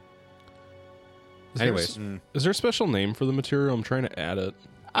 Anyways, Is there a special name for the material? I'm trying to add it.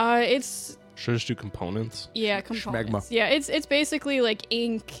 It's Should I just do components? components. Yeah, it's basically like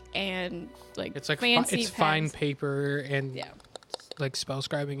ink and like It's like fancy it's fine pens. paper and Yeah. like spell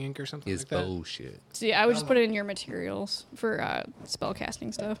scribing ink or something is like that. bullshit. So yeah, I would just put it in your materials for spell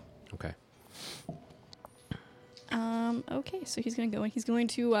casting stuff. Okay. Okay, so he's gonna go and he's going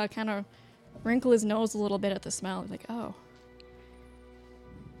to kind of wrinkle his nose a little bit at the smell. He's like, "Oh,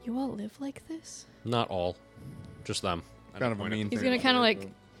 you all live like this?" Not all, just them. Kind of a mean He's thing gonna to kind of say, like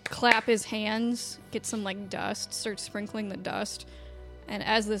clap his hands, get some like dust, start sprinkling the dust, and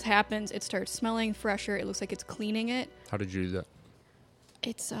as this happens, it starts smelling fresher. It looks like it's cleaning it. How did you do that?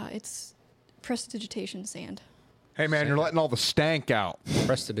 It's prestidigitation sand. Hey, man, you're letting all the stank out.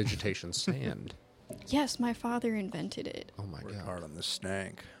 Prestidigitation sand. Yes, my father invented it. Oh my Work god. hard on this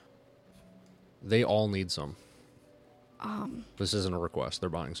stank. They all need some. This isn't a request. They're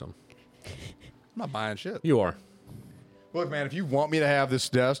buying some. I'm not buying shit. You are. Look, man, if you want me to have this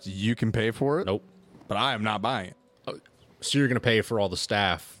desk, you can pay for it. Nope. But I am not buying it. So you're going to pay for all the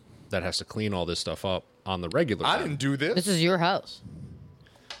staff that has to clean all this stuff up on the regular I time. didn't do this. This is your house.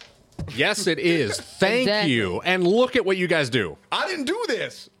 Yes, it is. Thank Exactly. you. And look at what you guys do. I didn't do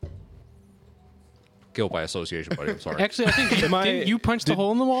this. Guilt by association, buddy. I'm sorry. Actually, I think didn't you punched a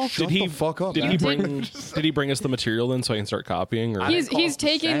hole in the wall. Shut the fuck up. Did man. he bring? Did he bring us the material then so I can start copying? Or He's the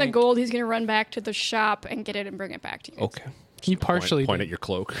taking the shank. gold. He's going to run back to the shop and get it and bring it back to you. okay. He partially Point did. at your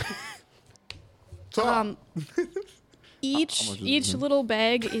cloak. Each little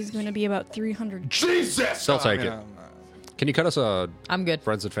bag is going to be about 300. Jesus. They'll take it. man. Can you cut us a I'm good.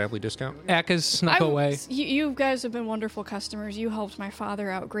 friends and family discount? Aka's snuck away. You guys have been wonderful customers. You helped my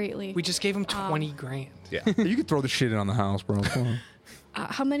father out greatly. We just gave him 20 grand. Yeah. You can throw the shit in on the house, bro. Come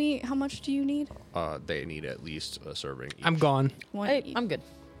on. How much do you need? They need at least a serving each. I'm gone. One Hey, each. I'm good.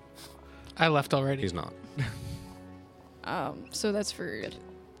 I left already. He's not. So that's for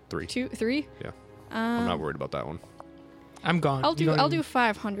 3. 3. Yeah. I'm not worried about that one. I'm gone. I'll You do don't I'll even- do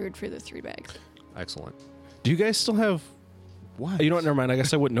 500 for the 3 bags. Excellent. Do you guys still have? What? You know what? Never mind. I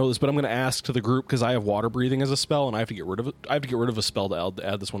guess I wouldn't know this, but I'm going to ask to the group because I have water breathing as a spell, and I have to get rid of it. I have to get rid of a spell to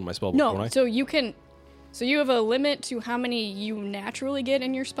add this one to my spell book, don't I? No, so you can. So you have a limit to how many you naturally get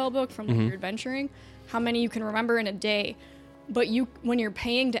in your spell book from your adventuring, how many you can remember in a day. But when you're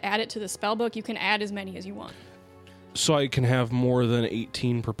paying to add it to the spell book, you can add as many as you want. So I can have more than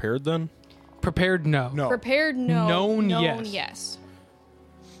 18 prepared then, Prepared? No. No. Prepared, no. Known, yes. yes.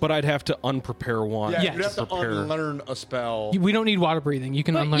 but I'd have to unprepare one. Yeah, Yes. you'd have to prepare. unlearn a spell. We don't need water breathing. You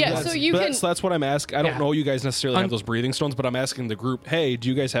can But unlearn yeah, that. so you can. That's what I'm asking. I don't Yeah. know you guys necessarily Un- have those breathing stones, but I'm asking the group, hey, do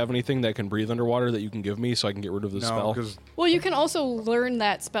you guys have anything that can breathe underwater that you can give me so I can get rid of this no, spell? because Well, you can also learn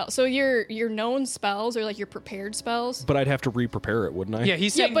that spell. So your known spells or like your prepared spells. But I'd have to re-prepare it, wouldn't I? Yeah,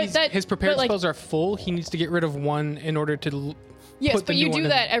 he's Yeah, saying but his prepared but, like- spells are full. He needs to get rid of one in order to. Yes, put the but you new one do in.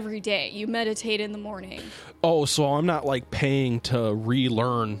 that every day. You meditate in the morning. Oh, so I'm not like paying to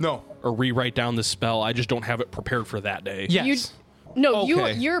relearn No. or rewrite down the spell. I just don't have it prepared for that day. Yes. No,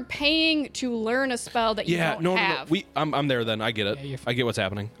 Okay. you're paying to learn a spell that you Yeah, don't no, no, no. have. I'm there then. I get it. Yeah, you're I get what's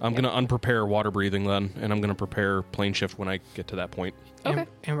happening. I'm gonna unprepare water breathing then, and I'm gonna prepare plane shift when I get to that point. Okay.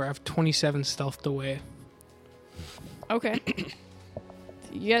 And we have 27 stealthed away. Okay.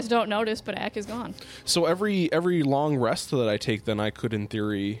 You guys don't notice, but Ak is gone. So every long rest that I take, then I could, in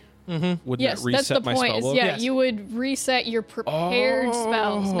theory, wouldn't Yes, that reset that's the my point. spell Is, book? yeah, Yes. you would reset your prepared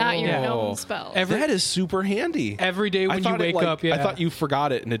spells, not your Yeah. known spells. That is super handy. Every day when you thought it, wake like- up, yeah. I thought you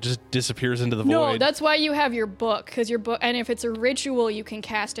forgot it and it just disappears into the No, void. that's why you have your book, because your book, and if it's a ritual, you can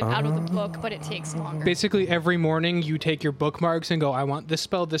cast it out of the book, but it takes longer. Basically, every morning you take your bookmarks and go, I want this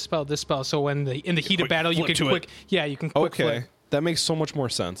spell, this spell, this spell. So when in the heat of quick battle, you flip can to quick. it. Yeah, you can quick okay. flip. That makes so much more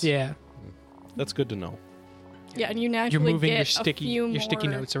sense. Yeah, That's good to know. Yeah, and you you're naturally moving get your a sticky few more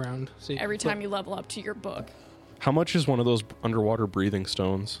notes around. So you every can flip. time you level up to your book. How much is one of those underwater breathing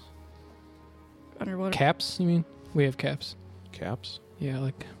stones? Underwater. Caps? You mean? We have caps. Caps? Yeah,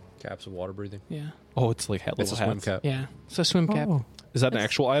 like Caps of water breathing. yeah, Oh, it's like little It's a swim hats. cap. yeah. It's a swim cap. Oh. Is that an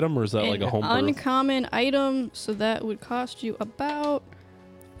actual item or is that like a An home brew? uncommon item, so that would cost you about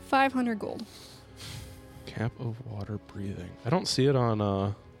 500 gold. Cap of water breathing. I don't see it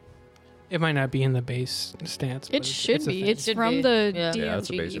on. It might not be in the base stance. but It should it's a be. thing. It's Should from be. the Yeah. DMG. Yeah, that's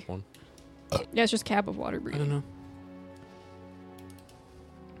a basic one. Yeah, it's just cap of water I breathing. don't know.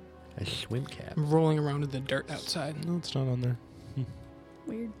 A swim cap. I'm rolling around in the dirt outside. No, it's not on there.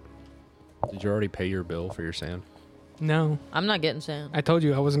 Weird. Did you already pay your bill for your sand? No, I'm not getting sand. I told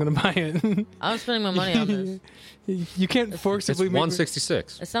you I wasn't gonna buy it. I'm spending my money on this. You can't It's forcibly make me-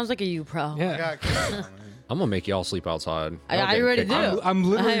 166. It sounds like a you problem. Yeah, I'm gonna make y'all sleep outside. I Y'all getting already kicked do. out. I'm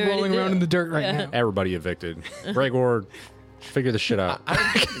literally I already rolling around do. in the dirt right Yeah. now. Everybody evicted. Gregor, figure this shit out.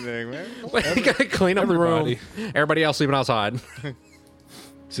 You gotta clean up the room. Everybody else sleeping outside.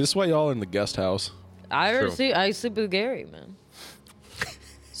 Is this why y'all are in the guest house? I already True. I sleep with Gary, man.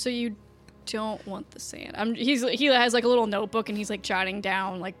 So you don't want the sand. He has like a little notebook and he's like jotting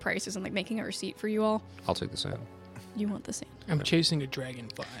down like prices and like making a receipt for you all. I'll take the sand. You want the sand. I'm chasing a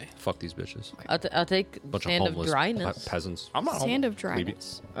dragonfly. Fuck these bitches. I'll take Bunch sand of of homeless dryness. peasants. I'm not Sand home. of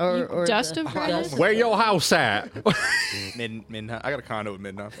dryness. Or Dust the- of dryness? Where your house at? Midnight. I got a condo at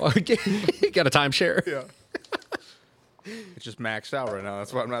midnight. Got a timeshare? Yeah. It's just maxed out right now.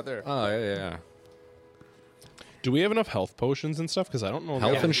 That's why I'm not there. Oh, yeah. Do we have enough health potions and stuff? Because I don't know.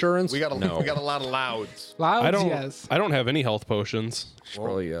 Health insurance? We got a no. we got a lot of louds. Louds, I don't. yes. I don't have any health potions.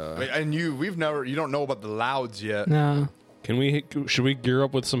 Probably, And you don't know about the louds yet. No. Should we gear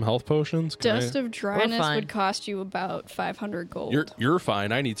up with some health potions? Dust of dryness fine. would cost you about 500 gold You're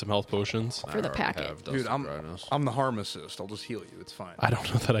fine. I need some health potions. for the packet. Dude, I'm the harm assist. I'll just heal you. It's fine. I don't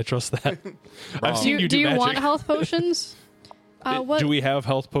know that I trust that. I've Do seen you, you do you magic. want health potions? What? Do we have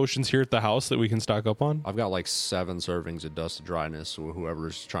health potions here at the house that we can stock up on? I've got like 7 servings of dust of dryness, so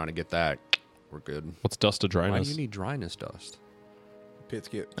whoever's trying to get that, we're good. What's dust of Why dryness? do you need dryness dust? Pits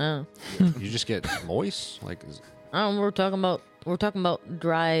get. Oh. You just get moist? Like, We're talking about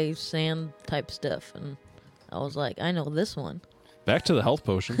dry sand type stuff, and I was like, I know this one. Back to the health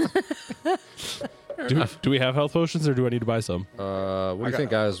potions. do we have health potions, or do I need to buy some? what do you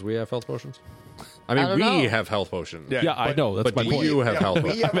think, guys? We have health potions? I mean, I don't we know. have health potions. Yeah, I know. That's But my do point. you have health We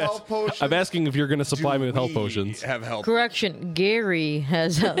potions? have health potions. I'm asking if you're going to supply me with health Do potions. we have health. Correction, Gary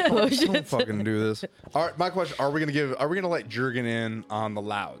has health Don't potions. fucking do this. All right, my question: Are we gonna let Jurgen in on the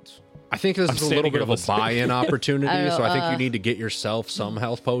louds? I think this is a standing little bit here of a listening. buy-in opportunity, I know, so I think you need to get yourself some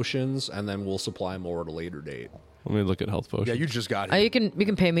health potions, and then we'll supply more at a later date. Let me look at health potions. Yeah, you just got here. You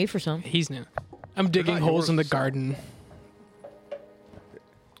can pay me for some. He's new. I'm digging not holes in the yours, so- garden.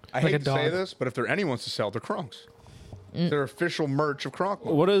 I like hate a to say dog. this, but if there anyone wants to sell, they're Kronks. They're official merch of Kronk.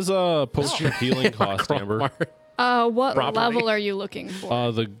 What does potion of healing cost, Amber? What Property. level are you looking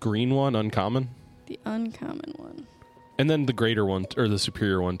for? The green one, uncommon, The uncommon one. and then the greater one or the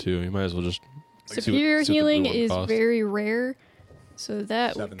superior one too. You might as well just Superior see what the healing blue one is costs. very rare, so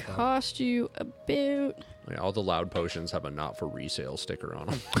that would 7,000. cost you about. Yeah, all the loud potions have a not for resale sticker on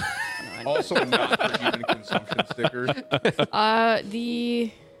them. Also, not for human consumption sticker.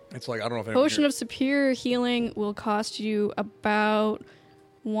 The It's like I don't know if anyone potion here- of superior healing will cost you about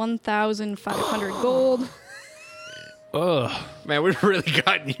 1,500 gold. Ugh. Man, we've really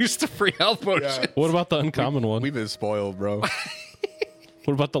gotten used to free health potions. Yeah, What about the uncommon one? we've been spoiled, bro.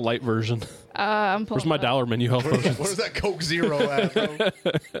 What about the light version? I'm pulling Where's my it up. dollar menu health potions? What is that Coke Zero at, bro?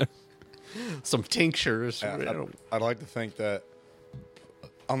 Some tinctures. Yeah, I'd like to think that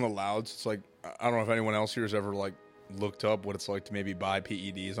on the louds, it's like I don't know if anyone else here has ever like looked up what it's like to maybe buy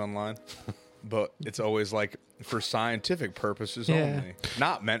PEDs online, but it's always like for scientific purposes Yeah. only,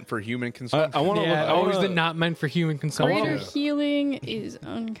 not meant for human consumption. I want to Yeah, look. always the not meant for human consumption. Greater healing is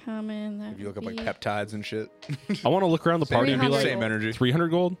uncommon. That if you look up would like be peptides and shit, I want to look around the party and be like, same energy. 300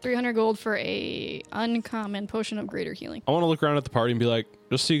 gold. 300 gold for a uncommon potion of greater healing. I want to look around at the party and be like,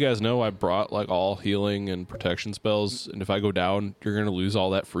 just so you guys know, I brought like all healing and protection spells, and if I go down, you're gonna lose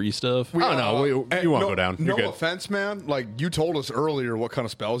all that free stuff. Oh, no, you won't go down. You're No good. offense, man. Like you told us earlier what kind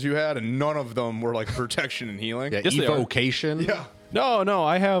of spells you had, and none of them were like protection and healing. Yeah, Yes, they are. evocation. Yeah. No,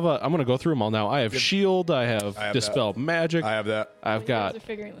 I have. I'm gonna go through them all now. I have shield. I have, have dispel magic. I have that. I've You got. guys are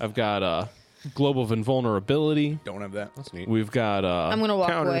figuring this I've got globe of invulnerability. Don't have that. That's neat. We've got I'm gonna walk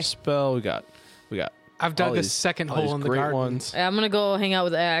counter away. spell. We got. I've dug all a these- second all these hole in the great garden. ones. I'm gonna go hang out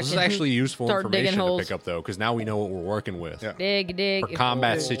with Ash. This is actually useful Start digging information to holes. pick up, though, because now we know what we're working with. Yeah. dig. For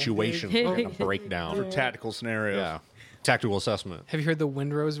combat hole. situations, we're going to break down. Tactical scenarios. Yeah. Tactical assessment. Have you heard the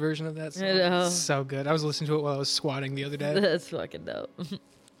Windrose version of that song? No. It's so good. I was listening to it while I was squatting the other day. That's fucking dope.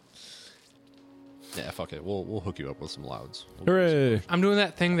 Yeah, fuck it. We'll hook you up with some louds. Hooray! I'm doing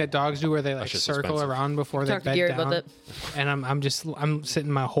that thing that dogs do where they like That's just circle expensive. around before they Talk to bed Gary down. about that. And I'm sitting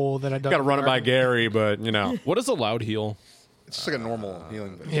in my hole that I dug. Got to in the run it by garden. Gary, but, you know. What is a loud heal? It's just like a normal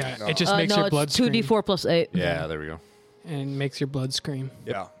healing thing. Yeah, No. it just makes no, your blood it's scream 2d4 plus 8. Yeah, there we go. and makes your blood scream.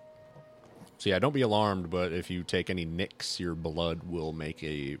 Yeah. So, yeah, don't be alarmed, but if you take any nicks, your blood will make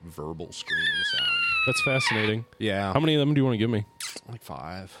a verbal screaming sound. That's fascinating. Yeah. How many of them do you want to give me? Like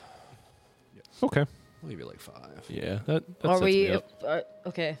 5. Okay. I'll give you like 5. Yeah. That Are sets we? me up.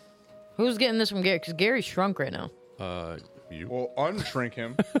 Okay. Who's getting this from Gary? Because Gary's shrunk right now. You. Well, unshrink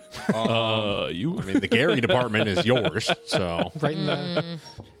him. You. I mean, the Gary department is yours, so. Right in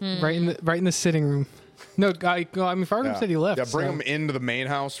the right in the sitting room. No, Farnham said he left. Yeah, bring so- him into the main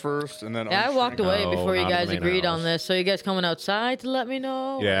house first, and then. Yeah, I walked unshrink him. away No, before you not in guys the main agreed on house. this. So you guys coming outside to let me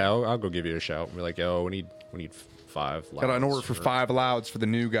know? Yeah, I'll go give you a shout. And be like, yo, we need 5 Got an order louds for 5 louds for the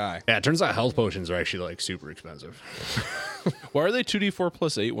new guy. Yeah, it turns out health potions are actually like super expensive. Why are they 2d4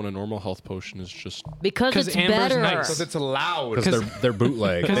 plus 8 when a normal health potion is just? Because 'Cause it's Amber's better. nice. Because it's allowed. Because they're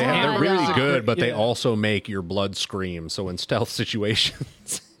bootleg. They're Amber's really a good, but they yeah. also make your blood scream. So in stealth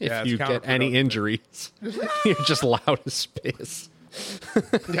situations, Yeah, if it's you get any counterproductive. injuries, you're just loud as piss.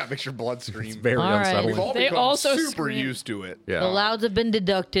 Yeah, makes your blood scream. It's very All right. unsettling. We've all They become also super scream. used to it. Yeah. The louds have been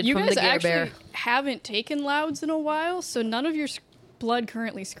deducted You from guys the Gare actually Bear. haven't taken louds in a while, so none of your blood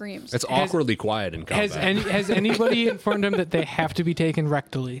currently screams. It's awkwardly quiet in combat. Has anybody informed him that they have to be taken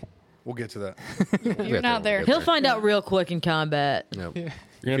rectally? We'll get to that. You're not there. He'll find out real quick in combat. Yep.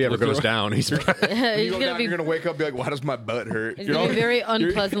 If he ever goes down, he's You He's go gonna down, be you're gonna wake up and be like, why does my butt hurt? he's gonna be very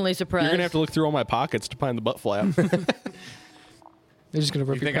unpleasantly surprised. You're gonna have to look through all my pockets to find the butt flap. They're just gonna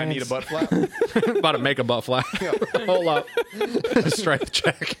rip You your think I need a pants. butt flap? about to make a butt flap. Hold up. Strength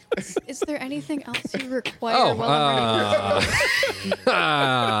check. Is there anything else you require Oh, while I'm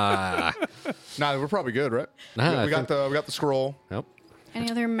running? Nah, we're probably good, right? Nah, we got the scroll. Yep. Any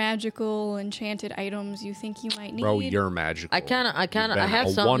other magical enchanted items you think you might need? Bro, you're magical. I have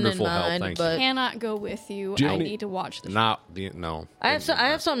been something in wonderful help, mind, thank you. but Cannot go with you. Do you I have any- need to watch the No. I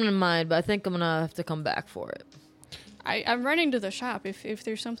have something in mind, but I think I'm gonna have to come back for it. I'm running to the shop if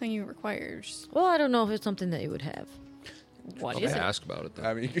there's something you require. Well, I don't know if it's something that you would have. What I'll is it? ask about it then.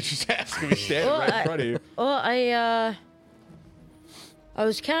 I mean, you could just ask him. He's standing Well, right in front of you. Well, I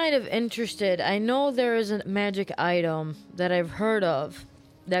was kind of interested. I know there is a magic item that I've heard of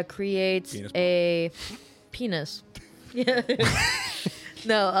that creates Penis a penis. Yeah.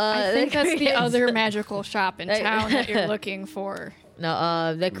 No, I think that that's the creates- other magical shop in Hey. town that you're looking for.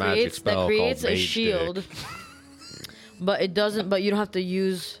 No, that Magic creates spell a called Mage shield, Dick. but it doesn't. But you don't have to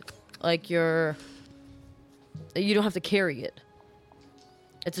use like your. You don't have to carry it.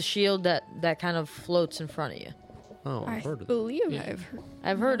 It's a shield that kind of floats in front of you. Oh, I I've heard of that. believe Yeah.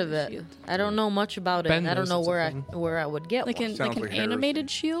 I've heard of it. Shield. I don't know much about it. Ben I don't knows know it's a where thing. where I would get like one. an Sounds like heresy. animated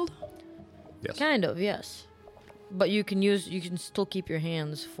shield. Yes. Kind of, yes. But you can still keep your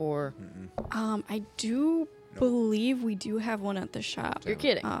hands for. I do believe we do have one at the shop. You're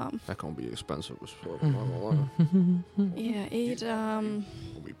kidding. That gonna be expensive as fuck. I'm not gonna lie. Yeah, it It'll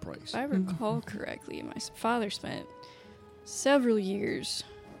be if pricey. I recall correctly, my father spent several years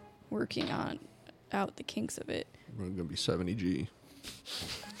working on out the kinks of it. We're gonna be 70 G.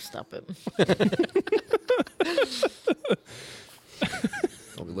 Stop it.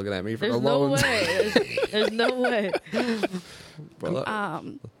 Don't be looking at me for There's the no loans. way. There's no way. Brother.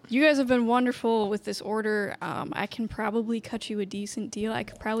 You guys have been wonderful with this order. I can probably cut you a decent deal. I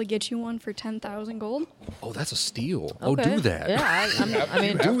could probably get you one for 10,000 gold. Oh, that's a steal. Oh, Okay. do that. Yeah, I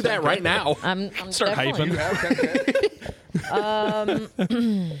mean, Do that right now. I'm Start definitely- hyping.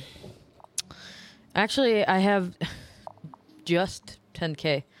 Actually, I have just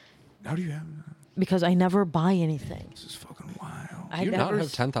 10K How do you have because I never buy anything. this? Is fucking wild, I Do you never. not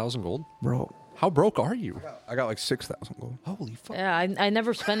have 10,000 gold? bro. How broke are you? I got like 6,000 gold. Holy fuck. Yeah, I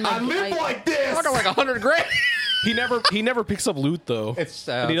never spend my. like this. I got like 100 grand. He never picks up loot though. It's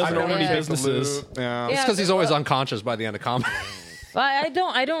And he doesn't I own don't any have businesses. Yeah. Yeah, because he's always unconscious by the end of combat. I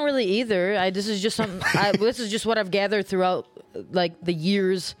don't really either. This is just something. This is just what I've gathered throughout like the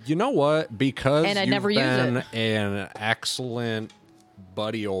years. You know what? Because And I you've never use been it. an excellent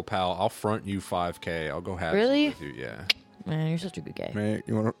buddy, old pal, I'll front you 5K. I'll go have Really? with you. Yeah. Man, you're such a good guy. Mate,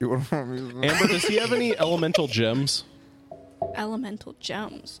 you want to Amber, does he have any elemental gems? Elemental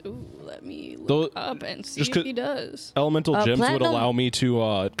gems. Ooh, let me look Those- up and see just if 'cause- he does. Elemental gems would platinum- allow me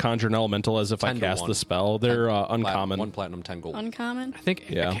to conjure an elemental as if I 10 to cast 1. the spell. They're uncommon. One platinum, 10 gold. Uncommon. I think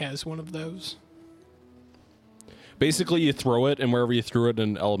Epic Yeah. has one of those. Basically, you throw it, and wherever you threw it,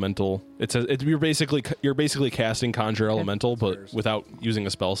 an elemental. You're basically casting conjure elemental, but without using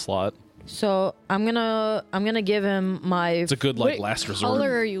a spell slot. So I'm gonna give him my. It's a good What last resort.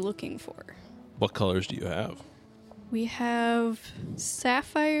 color are you looking for? What colors do you have? We have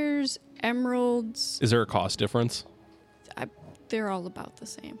sapphires, emeralds. Is there a cost difference? They're all about the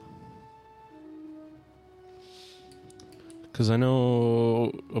same. Because I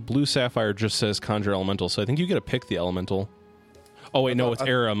know a blue sapphire just says conjure elemental, so I think you get to pick the elemental. Oh wait, no, it's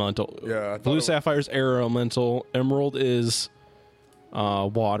air elemental. Yeah, I thought Blue it was- sapphire's air elemental. Emerald is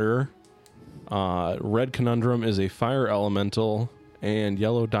water. Red conundrum is a fire elemental, and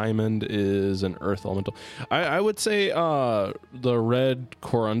yellow diamond is an earth elemental. I would say the red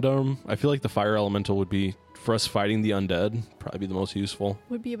corundum. I feel like the fire elemental would be for us fighting the undead. Probably be the most useful.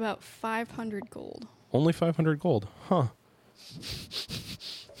 Would be about 500 gold. Only 500 gold, huh?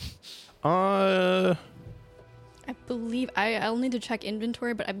 Uh, I believe I'll need to check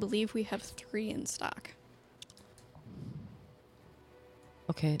inventory, but I believe we have 3 in stock.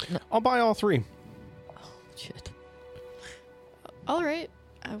 Okay. No, I'll buy all 3. shit. All right,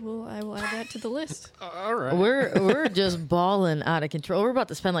 I will add that to the list. All right. We're just balling out of control. We're about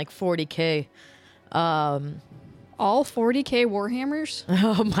to spend like 40K. All 40k warhammers.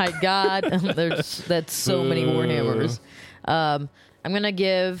 Oh my god, that's so many warhammers. I'm gonna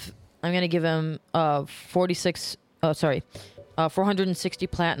give him 460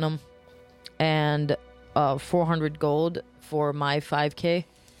 platinum and 400 gold for my 5K,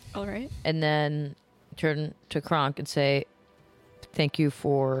 All right. and then turn to Kronk and say thank you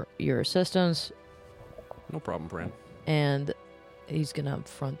for your assistance, No problem, Brand. and he's gonna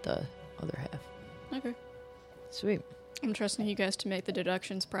front the other half. Okay. Sweet. I'm trusting you guys to make the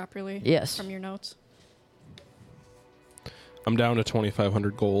deductions properly. Yes. From your notes. I'm down to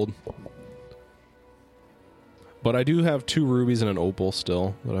 2,500 gold. But I do have 2 rubies and an opal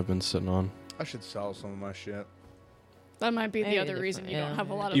still that I've been sitting on. I should sell some of my shit. That might be the Maybe other different, reason you yeah. don't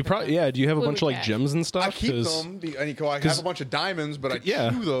have a lot of. You probably do you have a bunch of like cash. gems and stuff? I keep 'Cause- them. I have 'cause- a bunch of diamonds, but I Yeah.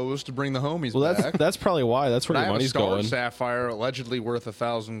 chew those to bring the homies Well, back. that's probably why. That's where I your have a money's starred going. sapphire, allegedly worth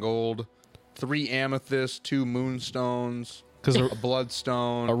 1,000 gold, 3 amethysts, 2 moonstones, Because a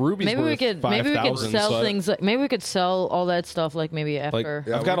bloodstone. a ruby's Maybe we worth could 5,000. sell so things like maybe we could sell all that stuff like maybe after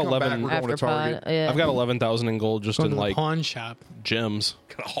Yeah, I've got when we come 11 back, we're going after to Target. pod. Yeah. I've got 11,000 in gold just Go to in the like pawn shop. gems.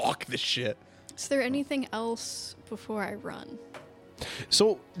 Gonna hawk this shit. Is there anything else before I run?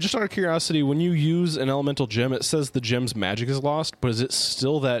 So, just out of curiosity, when you use an elemental gem, it says the gem's magic is lost, but is it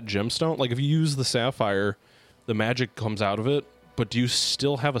still that gemstone? Like, if you use the sapphire, the magic comes out of it, but do you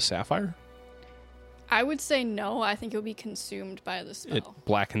still have a sapphire? I would say no. I think it'll be consumed by the spell. It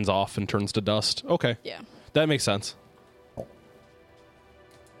blackens off and turns to dust. Okay, Yeah. that makes sense.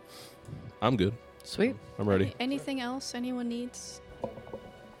 I'm good. Sweet. I'm ready. Anything else anyone needs?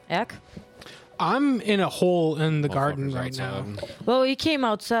 Ack? I'm in a hole in the garden Motherfuckers right now outside. Well, he came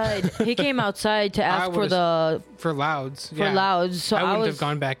outside. He came outside to ask for would've- the for louds. for louds. So I I wouldn't was. have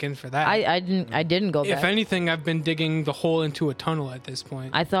gone back in for that. I didn't go if back. anything, I've been digging the hole into a tunnel at this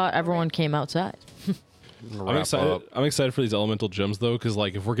point. I thought everyone came outside. I'm excited. I'm excited for these elemental gems though, because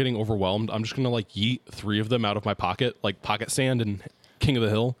like if we're getting overwhelmed, I'm just gonna like yeet 3 of them out of my pocket, like pocket sand and King of the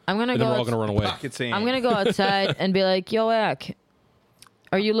Hill. I'm gonna and go then we're all outs- gonna run away. Pocket sand. I'm gonna go outside and be like, "Yo, Ack,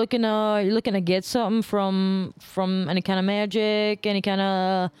 are you looking to get something from any kind of magic, any kind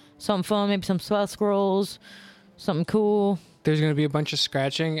of something fun, maybe some spell scrolls, something cool?" There's gonna be a bunch of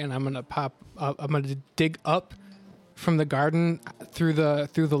scratching, and I'm gonna pop up. I'm gonna dig up from the garden through the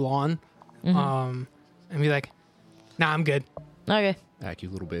lawn, and be like, "Nah, I'm good." Okay. Ack, you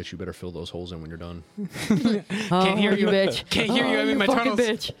little bitch, you better fill those holes in when you're done. Can't hear you. bitch. Can't hear you. I'm in my fucking tunnels.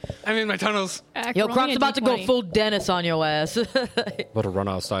 bitch. I'm in my tunnels. Ack, Yo, rolling Kronk's a about to go D20. full Dennis on your ass. Better run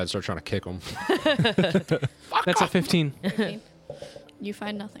outside and start trying to kick them. That's a 15. You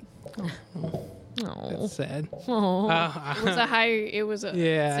find nothing. Oh. That's sad. It was a higher. It was a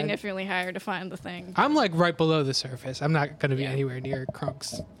Yeah. significantly higher to find the thing. I'm like right below the surface. I'm not gonna be Yeah. anywhere near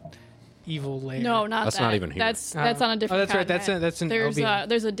Kronk's evil lair. No, not That's that. not even here. That's on a different. that's right. That's continent. that's an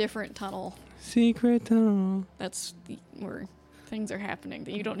There's a different tunnel. secret tunnel. That's where things are happening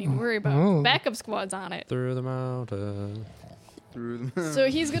that you don't need to worry about. Oh. Backup squad's on it. Through the mountain. Through the- So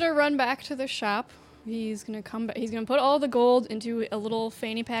he's gonna run back to the shop. He's gonna come back. He's gonna put all the gold into a little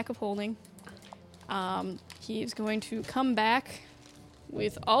fanny pack of holding. He's going to come back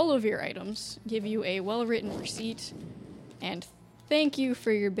with all of your items, give you a well-written receipt, and thank you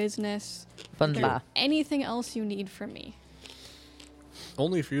for your business. Fun Is there bar. anything else you need from me?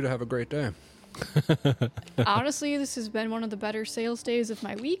 Only for you to have a great day. Honestly, this has been one of the better sales days of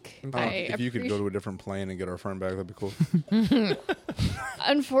my week. if you could go to a different plane and get our friend back, that'd be cool.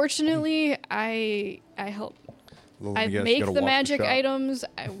 Unfortunately, I help. Well, I yes, you make gotta the walk magic shop. items.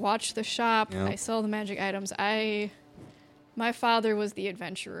 I watch the shop. Yeah. I sell the magic items. My father was the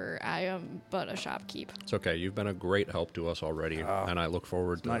adventurer. I am but a shopkeep. It's okay. You've been a great help to us already, and I look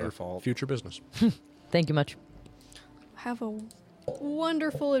forward to not our your fault. future business. Thank you much. Have a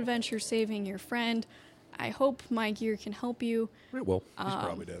wonderful adventure saving your friend. I hope my gear can help you. It will. He's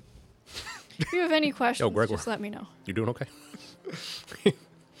probably dead. If you have any questions, Gregor. just let me know. You doing okay?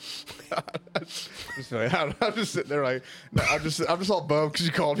 I'm just sitting there like, no, I'm just all bummed because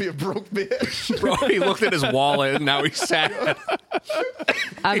you called me a broke bitch. Bro, he looked at his wallet and now he's sad.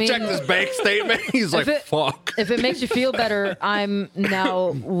 I He mean, checked his bank statement. He's like, it- fuck. if it makes you feel better, I'm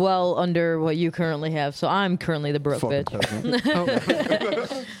now well under what you currently have, so I'm currently the broke bitch.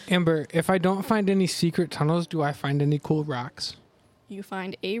 Amber, if I don't find any secret tunnels, do I find any cool rocks? You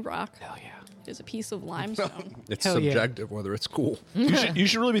find a rock. Hell yeah. It is a piece of limestone. It's Hell yeah. subjective whether it's cool. You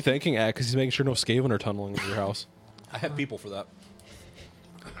should really be thanking Ack because he's making sure no Skaven are tunneling into your house. I have people for that.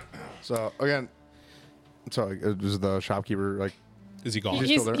 So again, sorry, it was the shopkeeper. Like, Is he gone? He's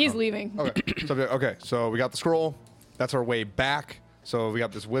he's still there? he's Oh. leaving. okay, so we got the scroll. That's our way back. So we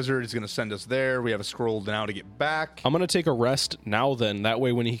got this wizard. He's gonna send us there. We have a scroll now to get back. I'm gonna take a rest now. Then that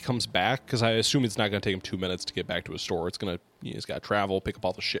way, when he comes back, because I assume it's not gonna take him 2 minutes to get back to his store. He's got to travel, pick up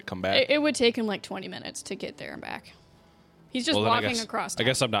all the shit, come back. It would take him like 20 minutes to get there and back. He's just Well, then walking across. I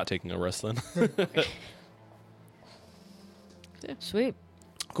guess I'm not taking a rest then. Sweet.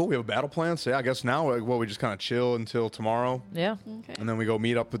 Cool. We have a battle plan. So yeah, I guess now we just kind of chill until tomorrow, Yeah. Okay. and then we go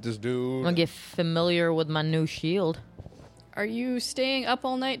meet up with this dude. I'm gonna get familiar with my new shield. Are you staying up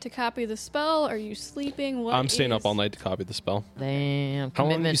all night to copy the spell? Are you sleeping? I'm staying up all night to copy the spell. Damn. How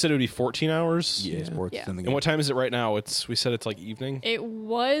long? You Commitment. said it would be 14 hours? Yeah. Yeah. And what time is it right now? We said it's like evening. It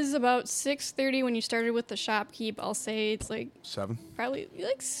was about 6:30 when you started with the shopkeep. I'll say it's like 7. probably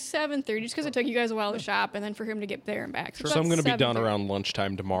like 7:30, just because it took you guys a while to shop and then for him to get there and back. So I'm going to be done 7:30. around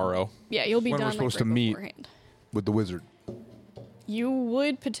lunchtime tomorrow. Yeah, you'll be When we're done. supposed like, to right meet. beforehand. With the wizard. You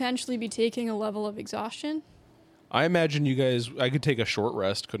would potentially be taking a level of exhaustion. I imagine you guys. I could take a short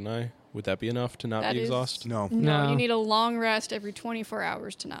rest, couldn't I? Would that be enough to not That be is- exhausted? No. No, No. you need a long rest every 24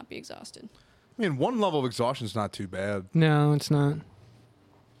 hours to not be exhausted. I mean, 1 level of exhaustion is not too bad. No, it's not.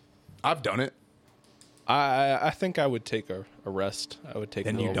 I've done it. I think I would take a rest. I would take.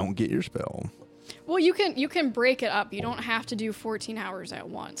 Then a you little- don't get your spell. Well, you can break it up. You don't have to do 14 hours at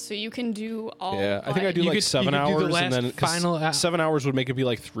once. So you can do all. Yeah, I think I but- do You like could- 7 you could do the hours, last and then 'cause final 7 hours would make it be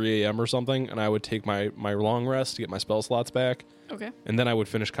like 3 a.m. or something, and I would take my long rest to get my spell slots back, Okay. and then I would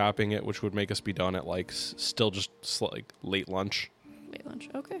finish copying it, which would make us be done at like still just like late lunch. Late lunch.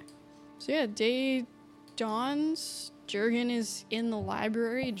 Okay. So yeah, day dawns. Jurgen is in the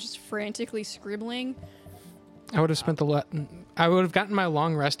library, just frantically scribbling. I would have spent I would have gotten my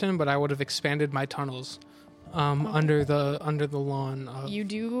long rest in, but I would have expanded my tunnels under the lawn. You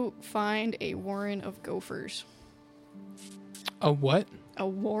do find a warren of gophers. A what? A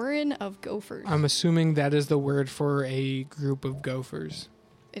warren of gophers. I'm assuming that is the word for a group of gophers.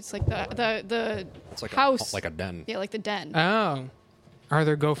 It's like the It's like house. like a den. Yeah, like the den. Oh, are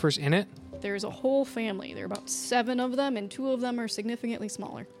there gophers in it? There's a whole family. There are about 7 of them, and 2 of them are significantly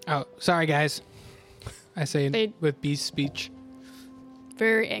smaller. Oh, sorry guys. I say They- with beast speech.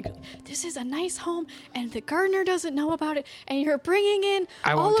 Very angry. This is a nice home, and the gardener doesn't know about it, and you're bringing in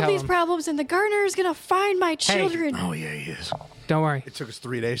I won't all of tell these him. problems, and the gardener is gonna find my children. Oh, yeah, he is. Don't worry. It took us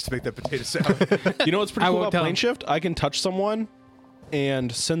 3 days to make that potato salad. You know what's pretty I cool won't about tell plane him. shift? I can touch someone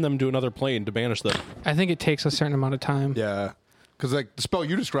and send them to another plane to banish them. I think it takes a certain amount of time. Yeah. Because like the spell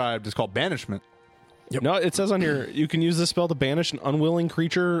you described is called banishment. No, it says on here you can use this spell to banish an unwilling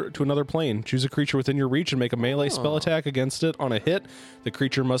creature to another plane. Choose a creature within your reach and make a melee spell attack against it. On a hit, the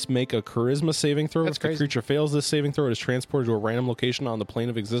creature must make a charisma saving throw. That's if the crazy. creature fails this saving throw, it is transported to a random location on the plane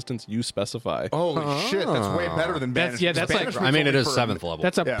of existence you specify. Holy shit, that's way better than That's- banishment. yeah, that's like- Banishment's I mean, it only is for- 7th level.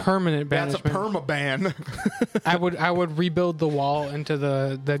 That's a Yeah. permanent That's a banishment. perma-ban. I would rebuild the wall into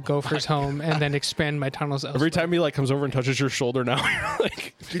the gopher's home and then expand my tunnels elsewhere. Every time he like comes over and touches your shoulder now, you're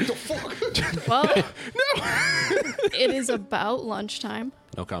like, Get the fuck. Well, it is about lunchtime.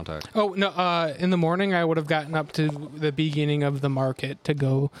 No contact. Oh no! In the morning, I would have gotten up to the beginning of the market to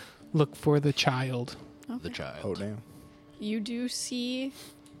go look for the child. The child. Oh, damn. You do see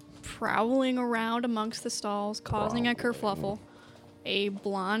prowling around amongst the stalls, causing a kerfluffle, a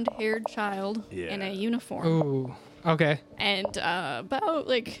blonde-haired child in a uniform, Ooh. Okay. and about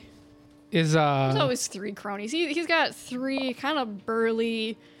like Is there's always 3 cronies. He's got 3 kind of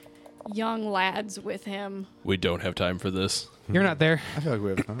burly young lads with him. we don't have time for this. you're not there? I feel like we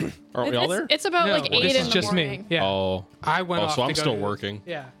have time. Aren't we all there? It's about No, like 8 this in is the just morning. me. Yeah. Oh, I went off. so to I'm go still to- working.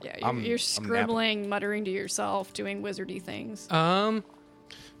 Yeah. Yeah, I'm you're napping. scribbling, muttering to yourself, doing wizardy things.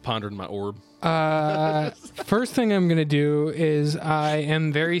 Pondering my orb. First thing I'm gonna do is I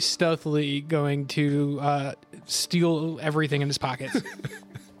am very stealthily going to steal everything in his pockets.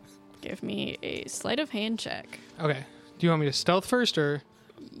 Give me a sleight of hand check. Okay. Do you want me to stealth first or?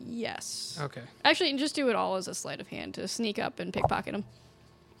 Yes. Okay. Actually, just do it all as a sleight of hand to sneak up and pickpocket him.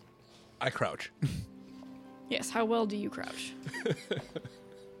 I crouch. Yes. How well do you crouch?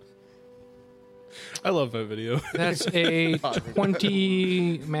 I love that video. That's a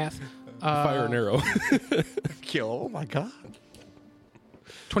 20 math. Fire an arrow. Kill. Oh, my God.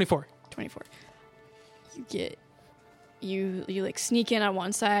 24. 24. You like sneak in on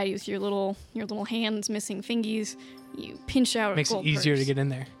one side with your little hands missing fingies. You pinch out. Makes a it gold easier to purse. get in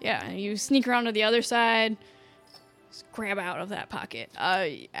there. Yeah, and you sneak around to the other side. Just grab out of that pocket.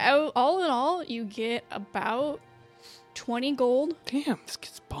 All in all, you get about 20 gold, Damn, this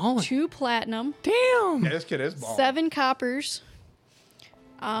kid's balling. 2 platinum, Damn. Yeah, this kid is balling. 7 coppers,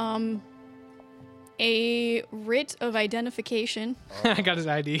 a writ of identification, I got his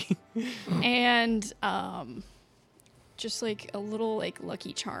ID. and just like a little like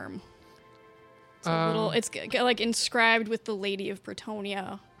lucky charm. It's a little. It's like inscribed with the Lady of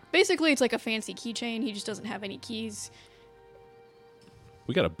Bretonia. Basically, it's like a fancy keychain. He just doesn't have any keys.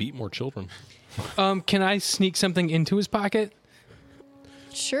 We gotta beat more children. Can I sneak something into his pocket?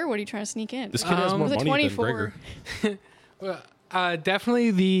 Sure. What are you trying to sneak in? This kid has more With a money than 24. Gregor.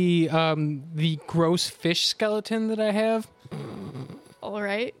 Definitely the gross fish skeleton that I have. All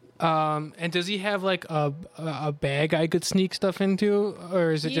right. And does he have like a bag I could sneak stuff into,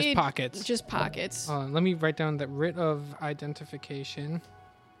 or is it just pockets? Just pockets. Let me write down that writ of identification.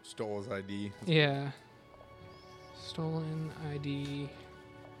 Stole his ID. Yeah. Stolen ID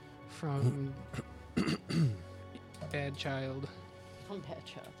from bad child in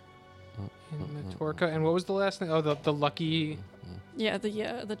Matorka. And what was the last name? Oh, the lucky Yeah,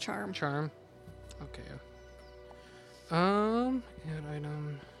 the charm. charm. Okay. Add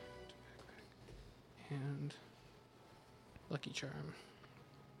item and lucky charm.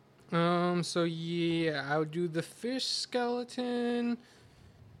 So yeah, I would do the fish skeleton,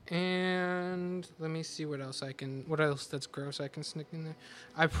 and let me see what else that's gross I can sneak in there.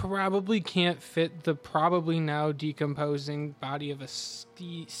 I probably can't fit the probably now decomposing body of a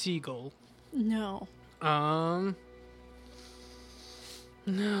seagull. No. No, I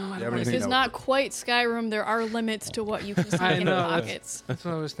don't Yeah, wanna everything- It's not quite Skyrim. There are limits to what you can sneak I in know, pockets. That's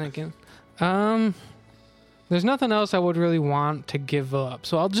what I was thinking. There's nothing else I would really want to give up,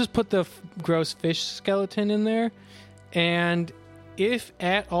 so I'll just put the gross fish skeleton in there, and if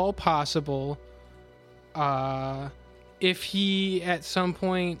at all possible, if he at some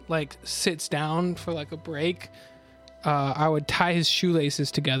point like sits down for like a break, I would tie his shoelaces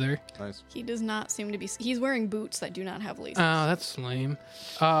together. Nice. He does not seem to be. He's wearing boots that do not have laces. Oh, that's lame.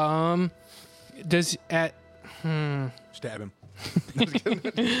 Stab him.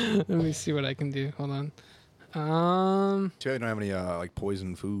 Let me see what I can do. Hold on. Too bad you don't have any like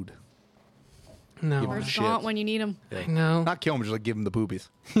poison food. No. Where's shit. Gaunt when you need him? No. Not kill him, just like give him the poopies.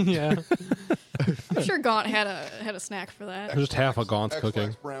 Yeah. I'm sure Gaunt had a snack for that. Just half a Gaunt's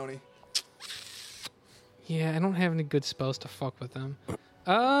cooking. brownie. Yeah, I don't have any good spells to fuck with them.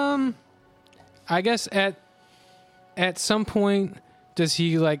 I guess at some point, do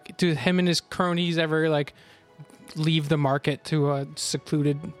him and his cronies ever like leave the market to a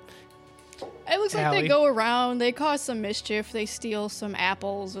secluded? It looks like Alley. they go around. They cause some mischief. They steal some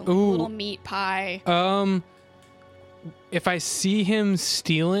apples and a Ooh. little meat pie. If I see him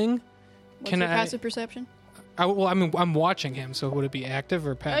stealing, What's can your I? passive perception? I'm watching him, so would it be active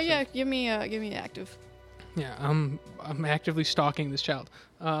or Oh passive? yeah, give me active. Yeah, I'm actively stalking this child.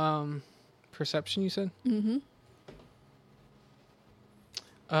 Perception, you said? Mm-hmm.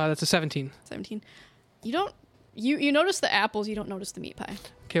 That's a 17. 17. You don't. You notice the apples. You don't notice the meat pie.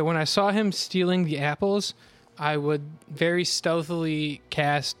 Okay, when I saw him stealing the apples, I would very stealthily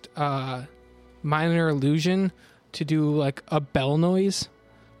cast minor illusion to do like a bell noise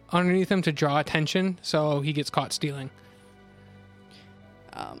underneath him to draw attention, so he gets caught stealing.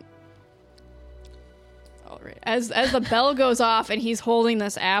 All right. As the bell goes off and he's holding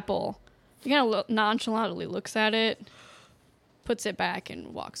this apple, he kind of nonchalantly looks at it, puts it back,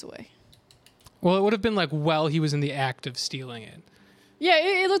 and walks away. Well, it would have been like while he was in the act of stealing it. Yeah,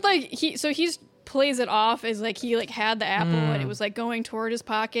 it looked like he's plays it off as like he like had the apple and it was like going toward his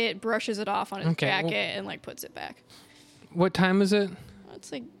pocket, brushes it off on his Okay, jacket, well- and like puts it back. What time is it?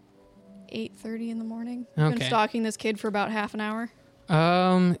 It's like 8:30 in the morning. Been Okay. stalking this kid for about half an hour.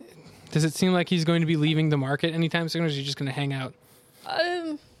 Does it seem like he's going to be leaving the market anytime soon, or is he just going to hang out?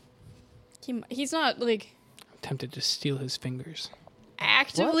 He's not like I'm tempted to steal his fingers.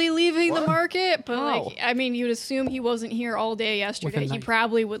 actively leaving the market, but How? like I mean, you'd assume he wasn't here all day yesterday. He knife.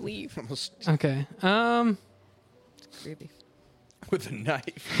 probably would leave. Okay. Creepy. With a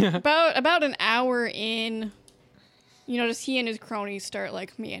knife. about an hour in, you notice he and his cronies start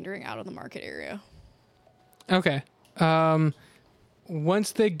like meandering out of the market area. Okay.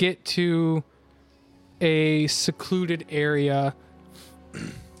 Once they get to a secluded area,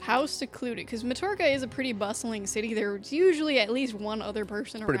 How secluded? Because Matorka is a pretty bustling city. There's usually at least one other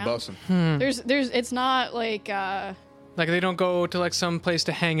person Pretty around. bussin'. There's. It's not like. like they don't go to like some place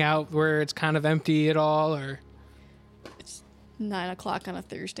to hang out where it's kind of empty at all, or 9:00 on a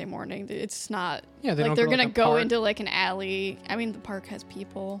Thursday morning. It's not. Yeah, they like don't they're go to, gonna like, a go park. into like an alley. I mean, the park has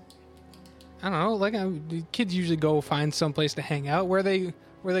people. I don't know. Like the kids usually go find some place to hang out. Where they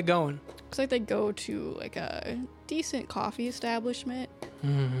going? Looks like they go to like a decent coffee establishment.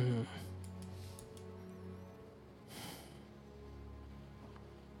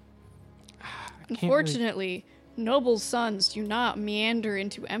 Unfortunately, nobles' sons do not meander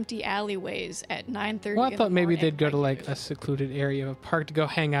into empty alleyways at 9:30. Well, I in thought the maybe morning they'd go to like regularly. a secluded area of a park to go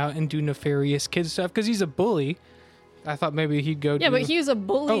hang out and do nefarious kid stuff because he's a bully. I thought maybe he'd go. Yeah, do, but he's a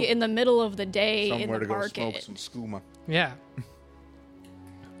bully Oh. in the middle of the day Somewhere in to the go smoke market. some skooma. Yeah.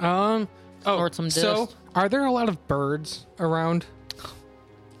 Oh, Snort some so dust. are there a lot of birds around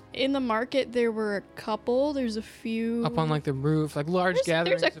In the market, there were a couple. There's a few up on like the roof, like large There's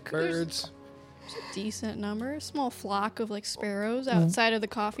gatherings a- of birds? It's a decent number. A small flock of like sparrows outside of the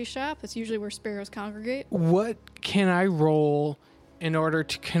coffee shop. That's usually where sparrows congregate. What can I roll in order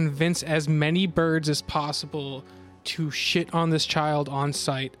to convince as many birds as possible to shit on this child on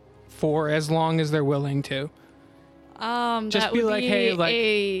site for as long as they're willing to? Just That be would like, be hey, like-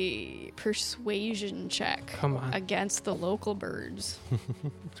 a persuasion check. Come on. Against the local birds.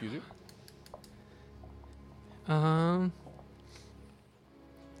 Excuse you. All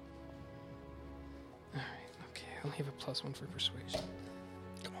right. Okay. I only have a +1 for persuasion.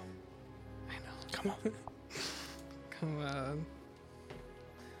 Come on. I know. Come on. Come on.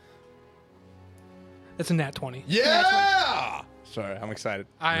 It's a nat 20. Yeah. Sorry, I'm excited.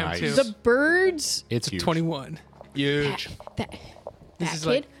 I am Nice. too. The birds. It's huge. 21. Huge. That is kid,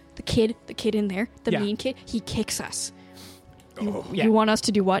 like- the kid in there, the Yeah. mean kid, he kicks us. Yeah. You want us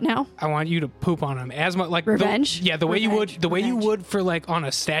to do what now? I want you to poop on him as much like Revenge? The way you would, Revenge. you would for like on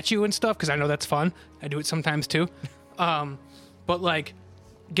a statue and stuff, because I know that's fun. I do it sometimes too. But like,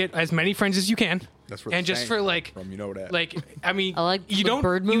 get as many friends as you can. That's where and the just saying for like, from, you know that. like I mean, I like you the don't,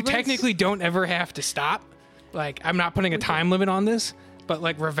 bird you movements. technically don't ever have to stop. Like I'm not putting a time limit on this, but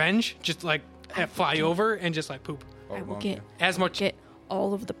like revenge, just like fly over and just like poop I will Mom, get as much. get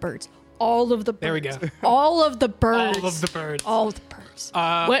all of the birds. All of the birds. There we go. All of the birds. All of the birds. All of the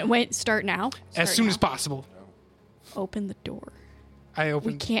birds. Wait, start now. As Start soon now. as possible. Open the door. I We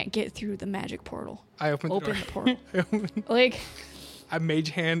open. can't get through the magic portal. I open the Open door. the portal. I open- Like I mage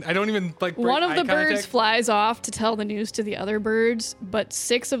hand. I don't even like. break one of eye the birds contact. flies off to tell the news to the other birds, but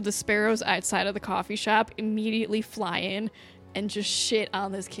 6 of the sparrows outside of the coffee shop immediately fly in and just shit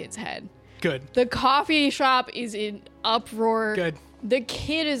on this kid's head. Good. The coffee shop is in uproar. Good. The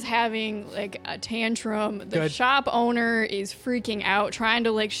kid is having like a tantrum. The Good. shop owner is freaking out, trying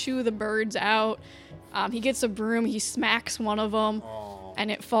to like shoo the birds out. He gets a broom, he smacks one of them, and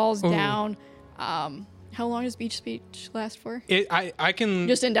it falls down. How long does beach speech last for? I can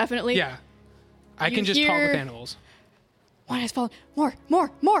Just indefinitely? yeah. I You can just talk with hear- animals. One has fallen.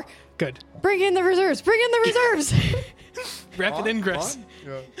 More. Good. Bring in the reserves. Rapid ingress.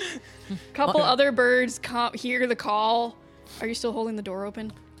 Yeah. Couple other birds hear the call. Are you still holding the door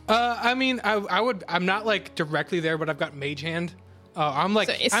open? I mean, I would. I'm not like directly there, but I've got mage hand. I'm like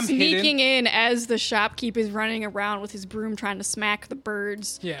So it's I'm sneaking hidden. in as the shopkeep is running around with his broom trying to smack the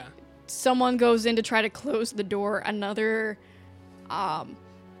birds. Yeah. Someone goes in to try to close the door. Another, a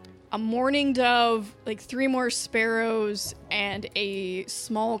mourning dove, like 3 more sparrows, and a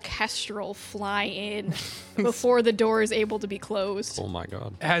small kestrel fly in before the door is able to be closed. Oh my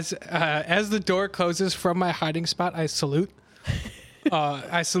god. As the door closes from my hiding spot, I salute.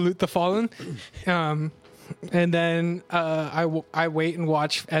 I salute the fallen. And then I wait and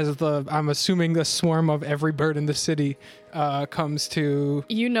watch as I'm assuming the swarm of every bird in the city comes to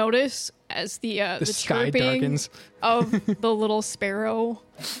You notice as the sky chirping darkens. of the little sparrow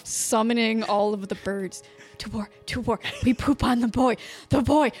summoning all of the birds. Two more. We poop on the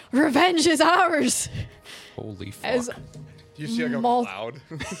boy. Revenge is ours. Holy fuck. As Do you see like a Mul- cloud?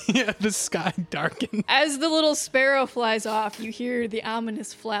 yeah, the sky darkens. As the little sparrow flies off, you hear the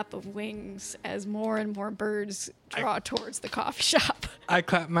ominous flap of wings as more and more birds draw towards the coffee shop. I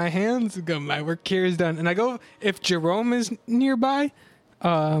clap my hands and go, my work here is done. And I go, if Jerome is nearby,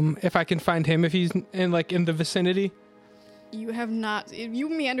 if I can find him, if he's in the vicinity. You have not. You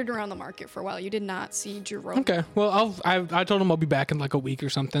meandered around the market for a while. You did not see Jerome. Okay, well, I told him I'll be back in like a week or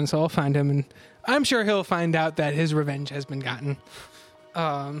something, so I'll find him, and I'm sure he'll find out that his revenge has been gotten.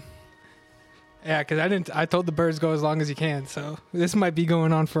 Yeah, because I told the birds go as long as you can, so this might be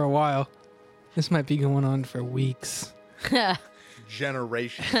going on for a while. This might be going on for weeks.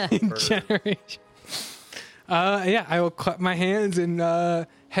 Generation. Generation. Yeah, I will clap my hands and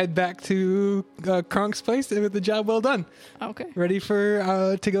head back to Kronk's place with the job well done. Okay. Ready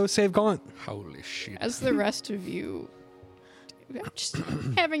for to go save Gaunt. Holy shit. As the rest of you just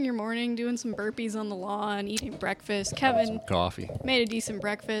having your morning, doing some burpees on the lawn, eating breakfast. Kevin Coffee. made a decent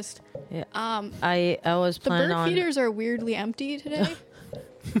breakfast. Yeah. Um, I was the planning bird on. feeders are weirdly empty today.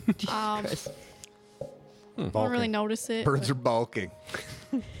 I don't really notice it. Birds but are bulking.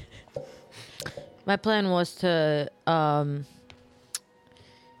 My plan was to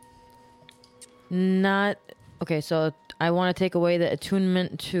not. Okay, so I want to take away the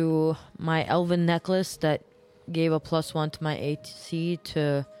attunement to my elven necklace that gave a +1 to my AC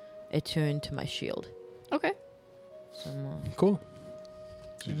to attune to my shield. Okay. So Cool.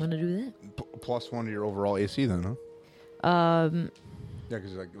 I'm gonna do that. +1 to your overall AC then, huh? Yeah,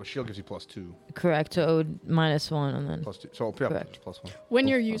 because like a shield gives you +2. Correct. So it would -1 and then. +2. So yeah, Correct. +1. When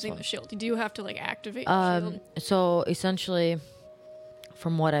you're Plus using one. the shield, do you have to like activate the shield? So essentially,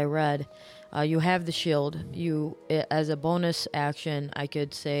 from what I read, You have the shield. As a bonus action, I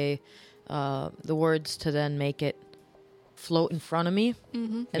could say the words to then make it float in front of me,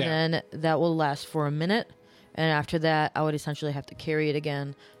 and then that will last for a minute. And after that, I would essentially have to carry it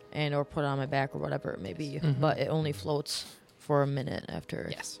again, or put it on my back or whatever it may be. But it only floats for a minute after.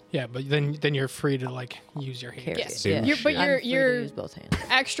 Yes. Yeah, but then you're free to like use your hand. Carry Yes. it. Yeah. But I'm free to your use both hands.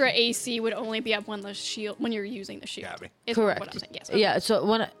 extra AC would only be up when you're using the shield. Got me. Is Correct. What I'm saying. Yes. Yeah. So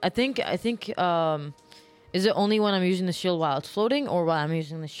when I think is it only when I'm using the shield while it's floating, or while I'm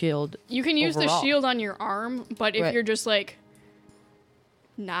using the shield? You can use overall? the shield on your arm, but if Right. you're just like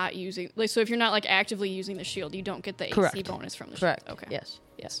not using, like, so if you're not like actively using the shield, you don't get the AC Correct. bonus from the Correct. shield. Okay. Yes.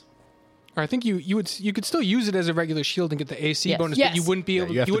 Yes. Or I think you could still use it as a regular shield and get the AC Yes. bonus, Yes. but you wouldn't be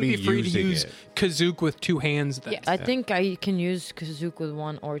able. you have to wouldn't be be free to using use it. Kazook with two hands. Then. Yes. I think I can use Kazook with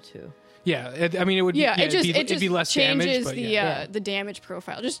one or two. Yeah, I mean it would. Yeah. it'd It be less changes damage. But the yeah. the damage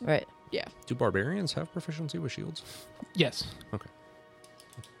profile. Just Right. yeah. Do barbarians have proficiency with shields? Yes. Okay.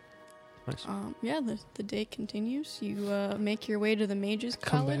 Nice. Yeah. The day continues. You make your way to the mages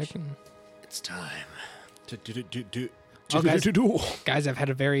Come college. back and It's time to do. Oh, guys, I've had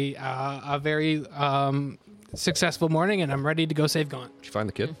a very successful morning, and I'm ready to go save Gaunt. Did you find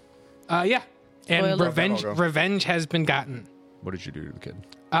the kid? Yeah, and Spoiler. That'll go. revenge has been gotten. What did you do to the kid?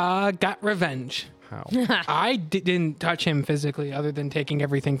 Got revenge. How? I didn't touch him physically, other than taking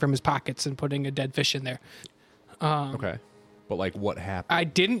everything from his pockets and putting a dead fish in there. Okay. But like, what happened? I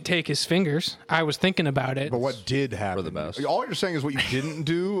didn't take his fingers. I was thinking about it. But what did happen? the best. All you're saying is what you didn't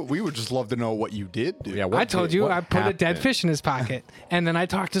do. We would just love to know what you did do. Yeah, what I told did- you what I put a dead happened? fish in his pocket, and then I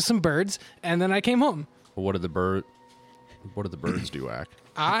talked to some birds, and then I came home. What did the birds do, Ack?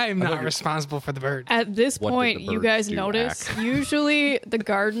 I'm not responsible for the bird. At this What did point, the you birds guys do, notice Ack? usually the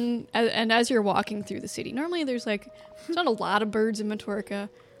garden, and as you're walking through the city, normally there's not a lot of birds in Matorka,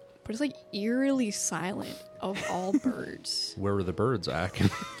 but it's like eerily silent of all birds. Where were the birds, Ack? Where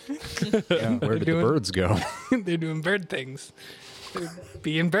did the doing- birds go? They're doing bird things. They're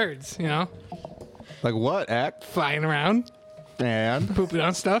being birds, Like what? Act flying around, and pooping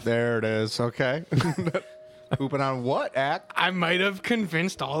on stuff. there it is. Okay. Pooping on what? Act. I might have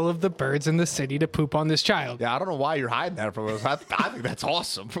convinced all of the birds in the city to poop on this child. Yeah, I don't know why you're hiding that from us. I think that's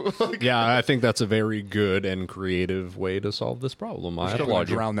awesome. Yeah, I think that's a very good and creative way to solve this problem. I Still gonna applaud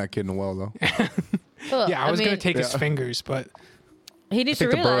you. drown that kid in the well, though. Yeah, I was going mean, to take his fingers, but He I needs to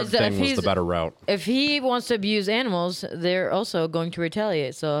think the bird realize that thing was the better route. if he wants to abuse animals, they're also going to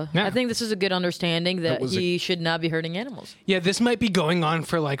retaliate. So Yeah. I think this is a good understanding that was he should not be hurting animals. yeah, this might be going on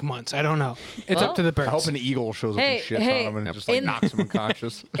for like months. I don't know. It's Well, up to the I birds. hope an eagle shows up Hey, and shits hey, on him and just like in- knocks him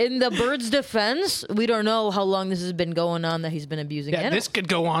unconscious. In the bird's defense, we don't know how long this has been going on that he's been abusing Yeah, animals. this could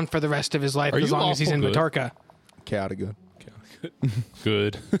go on for the rest of his life Are as you long as he's in lawful good? Matorka. Chaotic good.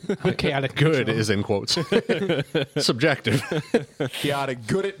 Good. Chaotic Good neutral. is in quotes. Subjective. Chaotic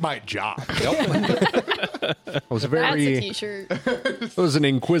good at my job. It was That's a very. t-shirt. It was an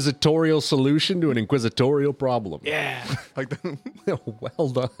inquisitorial solution to an inquisitorial problem. Yeah. Like Well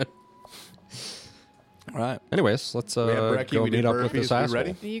done. all right. Anyways, let's We have brekkie, go we did meet up with burpees, this we asshole.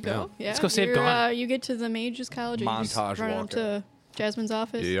 ready? There you go. Yeah. Let's go save You're, Dawn. you get to the mage's college. and you just Montage run up walk to Jasmine's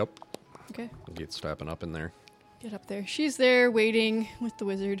office. Yep. Okay. Get stepping up in there. Get up there. She's there waiting with the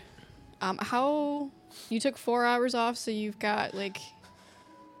wizard. How you took 4 hours off, so you've got like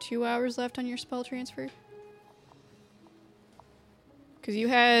 2 hours left on your spell transfer? Because you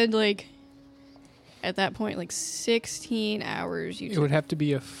had like at that point like 16 hours. You It took. would have to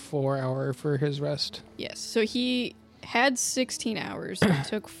be a 4-hour for his rest. Yes. So he had 16 hours. It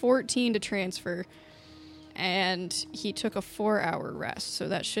took 14 to transfer, and he took a 4-hour rest. So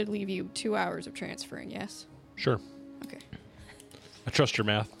that should leave you 2 hours of transferring. Yes. Sure. Okay. I trust your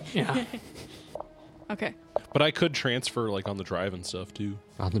math. Yeah. Okay. But I could transfer like on the drive and stuff too.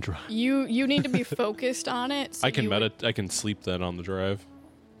 On the drive. You need to be focused on it. So I can you would- I can sleep then on the drive.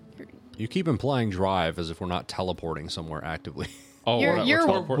 You keep implying drive as if we're not teleporting somewhere actively. Oh, You're- we're not, you're we're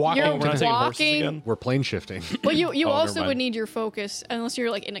teleporting. walking Oh, to we're not the- taking horses walking. again? We're plane shifting. Well, you Oh, never also would mind. need your focus unless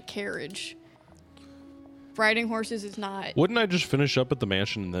you're like in a carriage. Riding horses is not. Wouldn't I just finish up at the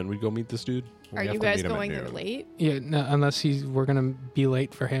mansion and then we'd go meet this dude? Are We have you to guys meet him at going there noon. late? Yeah, no, unless we're gonna be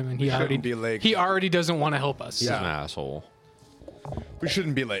late for him, and he shouldn't already be late. He already doesn't want to help us. He's Yeah. an asshole. We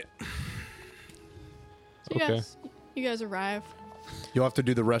shouldn't be late. So you Okay. guys arrive. You'll have to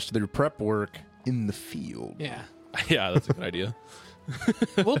do the rest of your prep work in the field. Yeah. Yeah, that's a good idea.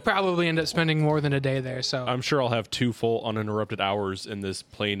 We'll probably end up spending more than a day there, so I'm sure I'll have 2 full uninterrupted hours in this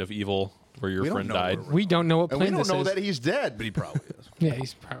plane of evil where your We don't friend know died. where we don't know what And we plane don't this know is. that he's dead, but he probably is. Yeah,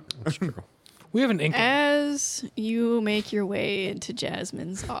 he's probably. We have an inkling. As you make your way into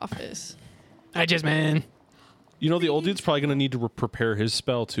Jasmine's office, I just, man. You know, the old dude's probably going to need to prepare his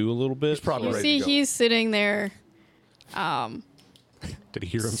spell, too, a little bit. He's probably You ready see, to go. he's sitting there. Did he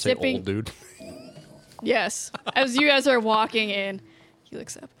hear him Sipping- say old dude? Yes. As you guys are walking in, he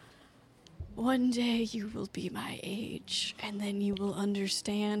looks up. One day you will be my age, and then you will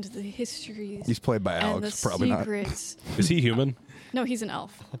understand the histories. He's played by and Alex, the probably not. secrets. Is he human? No, he's an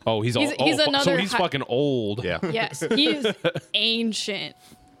elf. Oh, he's He's- old. he's So another he's hi- fucking old. Yeah. Yes, he's ancient.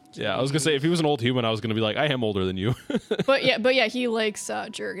 Yeah, I was going to say, if he was an old human, I was going to be like, I am older than you. But yeah, he likes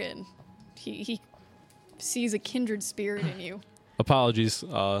Jurgen. He sees a kindred spirit in you. Apologies,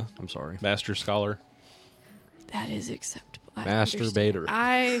 I'm sorry. Master Scholar. That is acceptable. I Masturbator.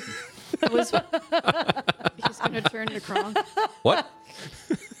 understand. I was. He's gonna turn to Kronk. What?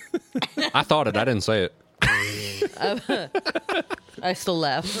 I thought it. I didn't say it. I still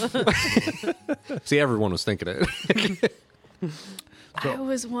laugh. See, everyone was thinking it. I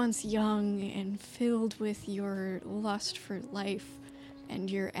was once young and filled with your lust for life and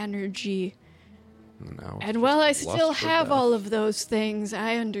your energy. No, it's And while I just still lust for have death. all of those things,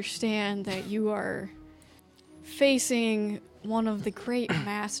 I understand that you are facing one of the great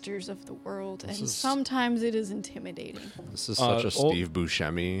masters of the world, and is- sometimes it is intimidating. This is such a old- Steve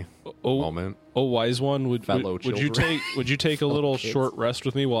Buscemi Oh, moment. oh, wise one, would Fellow you children. take a little kids. short rest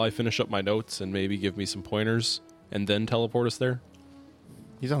with me while I finish up my notes and maybe give me some pointers and then teleport us there?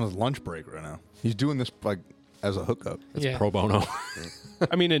 He's on his lunch break right now. He's doing this like as a hookup. It's Yeah. pro bono.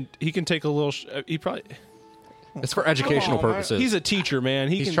 I mean, and he can take a little. He probably. It's for educational purposes. He's a teacher, man.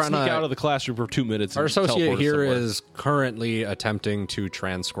 He He's can trying sneak to- out of the classroom for 2 minutes. Our and associate teleport us here somewhere. is currently attempting to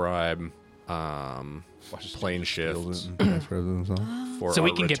transcribe plane shift for So our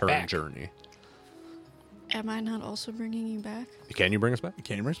we can get return back. journey. Am I not also bringing you back? Can you bring us back?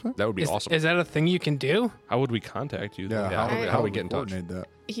 Can you respect? That would be Is, awesome. is that a thing you can do? How would we contact you? though? Yeah, how do we get in touch? coordinate that?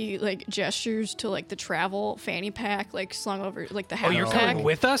 He like gestures to like the travel fanny pack, like slung over like the Oh, hat you're pack. coming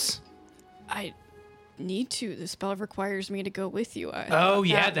with us? I need to. The spell requires me to go with you. I Oh, thought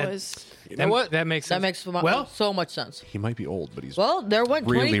yeah, that that- was. You know what? That makes sense. That makes well. so much sense. He might be old, but he's Well, there went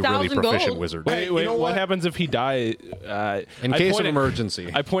really, really 20,000 proficient gold. wizard. Wait, you know what what? happens if he dies? In case of emergency.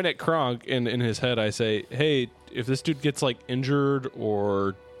 I point at Kronk, and in his head, I say, "Hey, if this dude gets like injured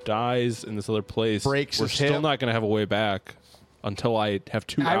or dies in this other place, Breaks we're his still hip. not going to have a way back until I have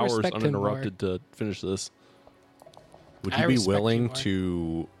 2 I hours respect him uninterrupted to finish this." Would I you be respect you willing more.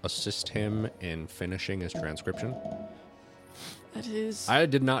 to assist him in finishing his transcription? That is. I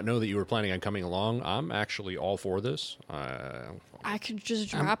did not know that you were planning on coming along. I'm actually all for this. I could just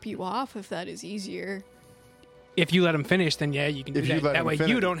drop you off if that is easier. If you let him finish, then yeah, you can do If you that. let That him way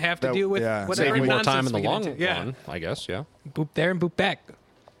finish- you don't have to that- deal with yeah. whatever Save you more nonsense time in the we get long into. Yeah. run, I guess, yeah. Boop there and boop back.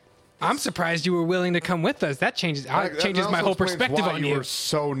 I'm surprised you were willing to come with us. That changes That changes my also whole explains perspective why on you you. were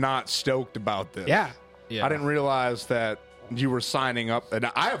so not stoked about this. Yeah. Yeah. I didn't realize that you were signing up, and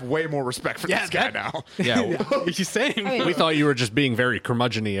I have way more respect for Yeah, this guy that- now. Yeah. What you saying? We thought you were just being very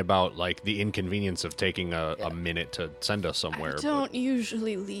curmudgeon-y about like the inconvenience of taking a minute to send us somewhere. I don't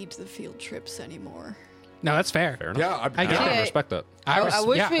usually lead the field trips anymore. No, that's fair. Fair enough. Yeah, I get I it. can respect that. I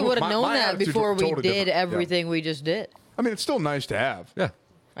wish we would have My- known my that attitude's before we totally did different. Yeah. everything we just did. I mean, it's still nice to have. Yeah.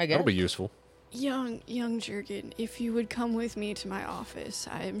 I guess. That'll be useful. Young Jurgen, if you would come with me to my office,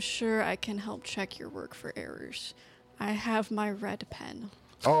 I am sure I can help check your work for errors. I have my red pen.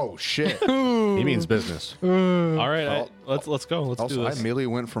 Oh shit! He means business. All right, Well, let's go. Let's Also, do I this. immediately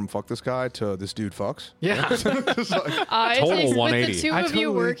went from "fuck this guy" to "this dude fucks." Yeah. Just like, Total It takes, with 180. the two I of you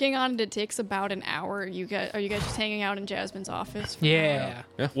totally- working on it, it takes about an hour. Are you guys just hanging out in Jasmine's office? Yeah.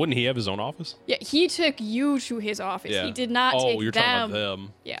 Wouldn't he have his own office? Yeah, he took you to his office. Yeah. He did not Oh, take you're them. talking about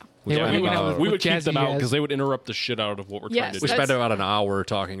them. Yeah. They Yeah, were we hanging would, out with- we with would keep them Jazzy out Jazz. because they would interrupt the shit out of what we're trying Yes, to We do. spent That's- about an hour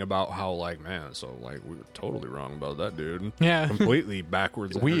talking about how, like, man, so like we were totally wrong about that dude. Yeah. Completely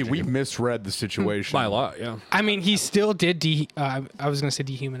backwards. we energy. misread the situation by a lot. Yeah. I mean, he still did I was going to say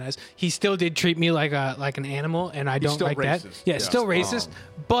dehumanize. He still did treat me like an animal, and I don't still like that. racist. Yeah, Yeah. still racist.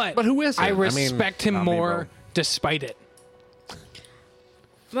 But who isn't? I I mean, respect him not me, more bro. despite it.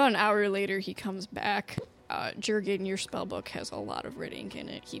 About an hour later, he comes back. Jurgen, your spell book has a lot of red ink in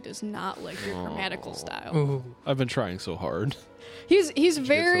it. He does not like your grammatical style. Ooh. I've been trying so hard. He's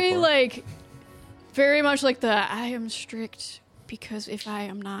very far? very much like the I am strict because if I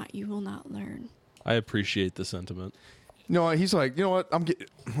am not, you will not learn. I appreciate the sentiment. No, he's like, you know what? I'm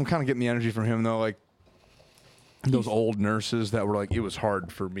kind of getting the energy from him though. Like those old nurses that were like, it was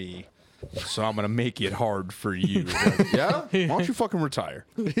hard for me So I'm gonna make it hard for you. Like, yeah? Why don't you fucking retire?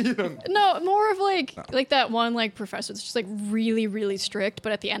 No, more of like that one like professor that's just like really, really strict,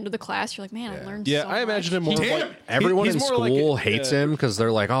 but at the end of the class you're like, man, I learned Yeah, so I imagine him much. more of like Everyone he's in more like school a- hates him because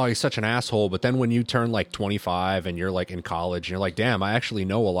they're like, oh, he's such an asshole. But then when you turn like 25 and you're like in college and you're like, damn, I actually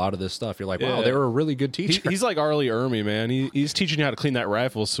know a lot of this stuff. You're like, wow, Yeah. they were a really good teacher. He's like Arlie Ermy, man. He's teaching you how to clean that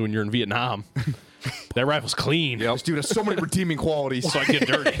rifle so when you're in Vietnam, that rifle's clean. This dude has so many redeeming qualities. So I get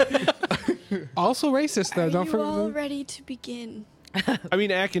dirty. Also racist though. Are Don't you forget. all ready to begin? I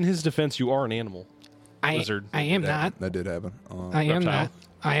mean, Ack, in his defense, you are an animal. Lizard. I am not. That did happen. I am reptile. not.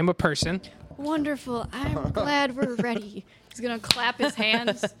 I am a person. Wonderful. I'm glad we're ready. He's gonna clap his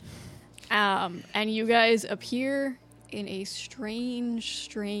hands, and you guys appear in a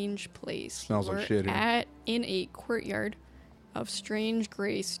strange place. Smells like You're shit here. in a courtyard of strange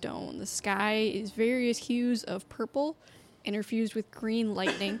gray stone. The sky is various hues of purple, interfused with green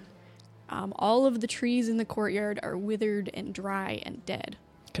lightning. All of the trees in the courtyard are withered and dry and dead.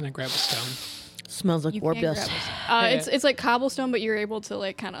 Can I grab a stone? Smells like You warp can dust. grab it. It's like cobblestone, but you're able to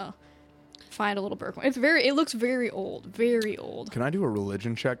like kind of find a little burp. It looks very old, very old. Can I do a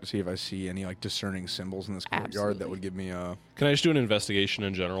religion check to see if I see any like discerning symbols in this courtyard Absolutely. that would give me a? Can I just do an investigation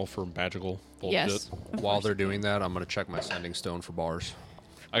in general for magical bullshit? Yes. of While course they're you can. doing that, I'm going to check my sending stone for bars.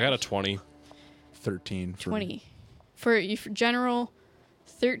 I got a 20. 13. For 20 for general.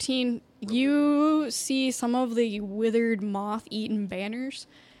 13. You see some of the withered, moth-eaten banners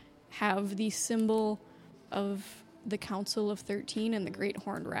have the symbol of the Council of 13 and the Great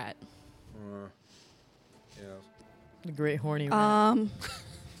Horned Rat. The great horny rat.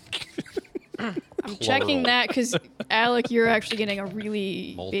 I'm checking that because Alec, you're actually getting a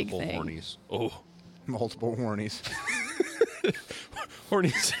really big Multiple thing. hornies. Oh, multiple hornies.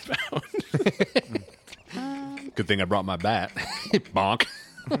 hornies found. Good thing I brought my bat. Bonk.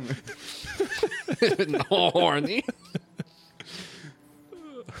 No horny.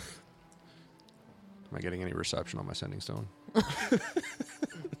 Am I getting any reception on my sending stone?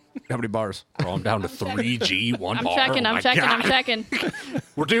 How many bars? Oh, I'm down to 3G, one I'm bar. checking, Oh I'm my checking, I'm God. checking.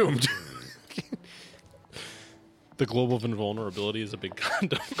 We're doomed. The globe of invulnerability is a big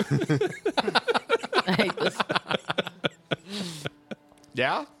condom. I hate this.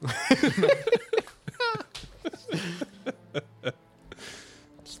 Yeah.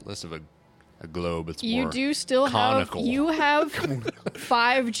 It's less of a globe. It's You more do still conical. have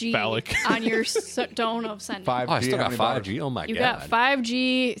 5G Phallic. on your stone of sending. 5G. Oh, I still how got many 5G. Oh my You God. got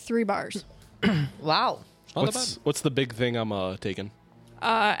 5G, 3 bars. Wow. What's the big thing I'm taking?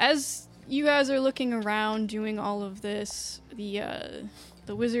 As you guys are looking around doing all of this, the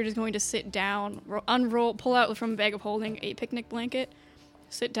wizard is going to sit down, pull out from a bag of holding a picnic blanket,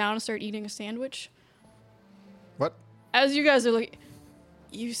 sit down and start eating a sandwich. What? As you guys are like,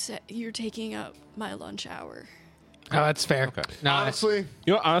 you said you're taking up my lunch hour. Oh, that's fair. Okay. No, Honestly,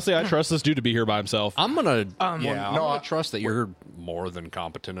 You know, honestly, I trust this dude to be here by himself. I'm gonna, no, gonna trust that you're more than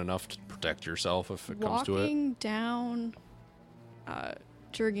competent enough to protect yourself if it comes to it. Walking down,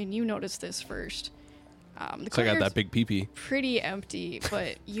 Jurgen, you noticed this first. The I got courtyard's that big pee-pee. pretty empty,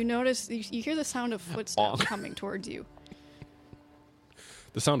 but you notice you hear the sound of footsteps coming towards you.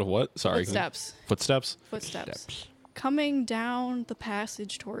 The sound of what? Sorry. Footsteps. Footsteps? Coming down the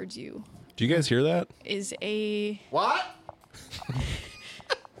passage towards you Do you guys hear that? is a what?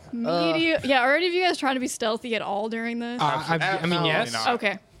 medium. Yeah, are any of you guys trying to be stealthy at all during this? I mean, yes, not.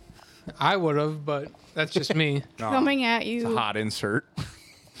 Okay. I would have, but that's just me. Coming at you Hot insert.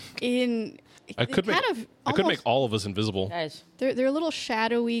 in. I could make kind of I could make almost- all of us invisible. Guys. They're a little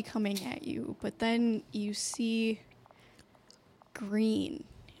shadowy coming at you, but then you see green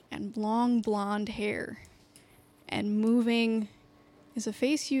and long blonde hair, and moving is a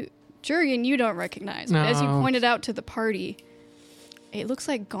face Jurgen, you don't recognize. But as you No. pointed out to the party, it looks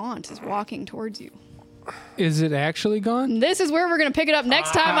like Gaunt is walking towards you. Is it actually gone? And this is where we're going to pick it up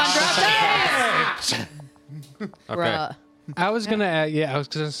next time on Drop Dice! Okay. Bruh. I was gonna, I was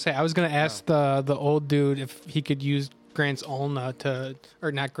gonna say, I was gonna ask the old dude if he could use Grant's ulna to,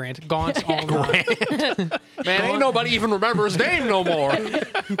 or not Grant, Gaunt's ulna, Man, ain't nobody even remember his name no more.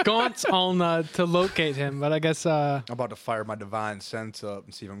 Gaunt's ulna to locate him. But I guess, I'm about to fire my divine sense up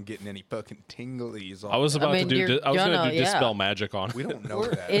and see if I'm getting any fucking tinglies. I was about mean, to do. you're I was going to gonna, do yeah. dispel magic on. We don't know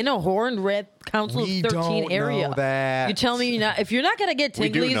that. In a horned red Council We of 13 don't area. know that. You tell me you're not, if you're not gonna get We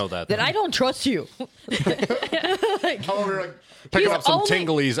do tinglies, know that, then though. I don't trust you. Picking up some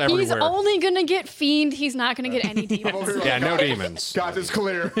tinglies everywhere. He's only going to get fiend. He's not going to get any demons. Yeah, no demons. God, it's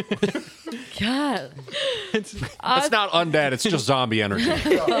clear. God. It's not undead. It's just zombie energy. to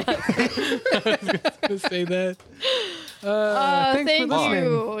say that. Thanks Thank for listening.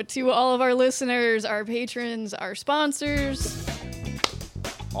 you to all of our listeners, our patrons, our sponsors.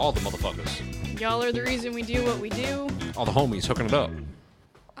 All the motherfuckers. Y'all are the reason we do what we do. All the homies hooking it up.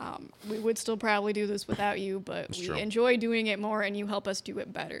 We would still probably do this without you, but we true. enjoy doing it more, and you help us do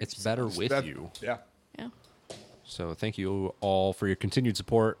it better. It's better with you. Yeah. Yeah. So thank you all for your continued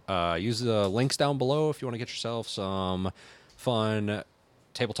support. Use the links down below if you want to get yourself some fun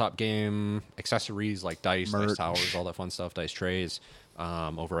tabletop game accessories like dice, dice Merch. towers, all that fun stuff, dice trays,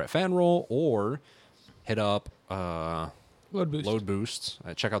 over at Fanroll, or hit up Load boost.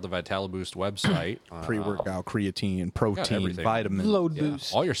 Check out the Vitaliboost website. Pre-workout, creatine, protein, everything. vitamin. Load Yeah,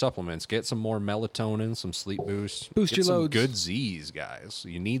 boost. all your supplements. Get some more melatonin, some sleep boost. Boost Get your some loads. good Z's, guys.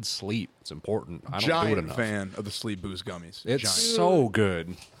 You need sleep. It's important. I don't do it Giant enough. fan of the Sleep Boost gummies. It's Giant. so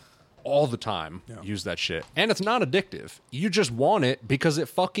good. All the time. Use that shit. And it's not addictive. You just want it because it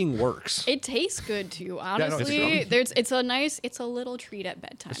fucking works. It tastes good too. no, Honestly, it's it's a little treat at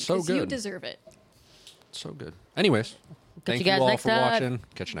bedtime. It's so 'cause You good. deserve it. So good. Anyways, thank you you guys all next for time. watching.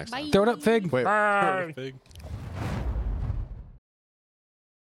 Catch you next time. Throw it up, Fig. Wait. Fig.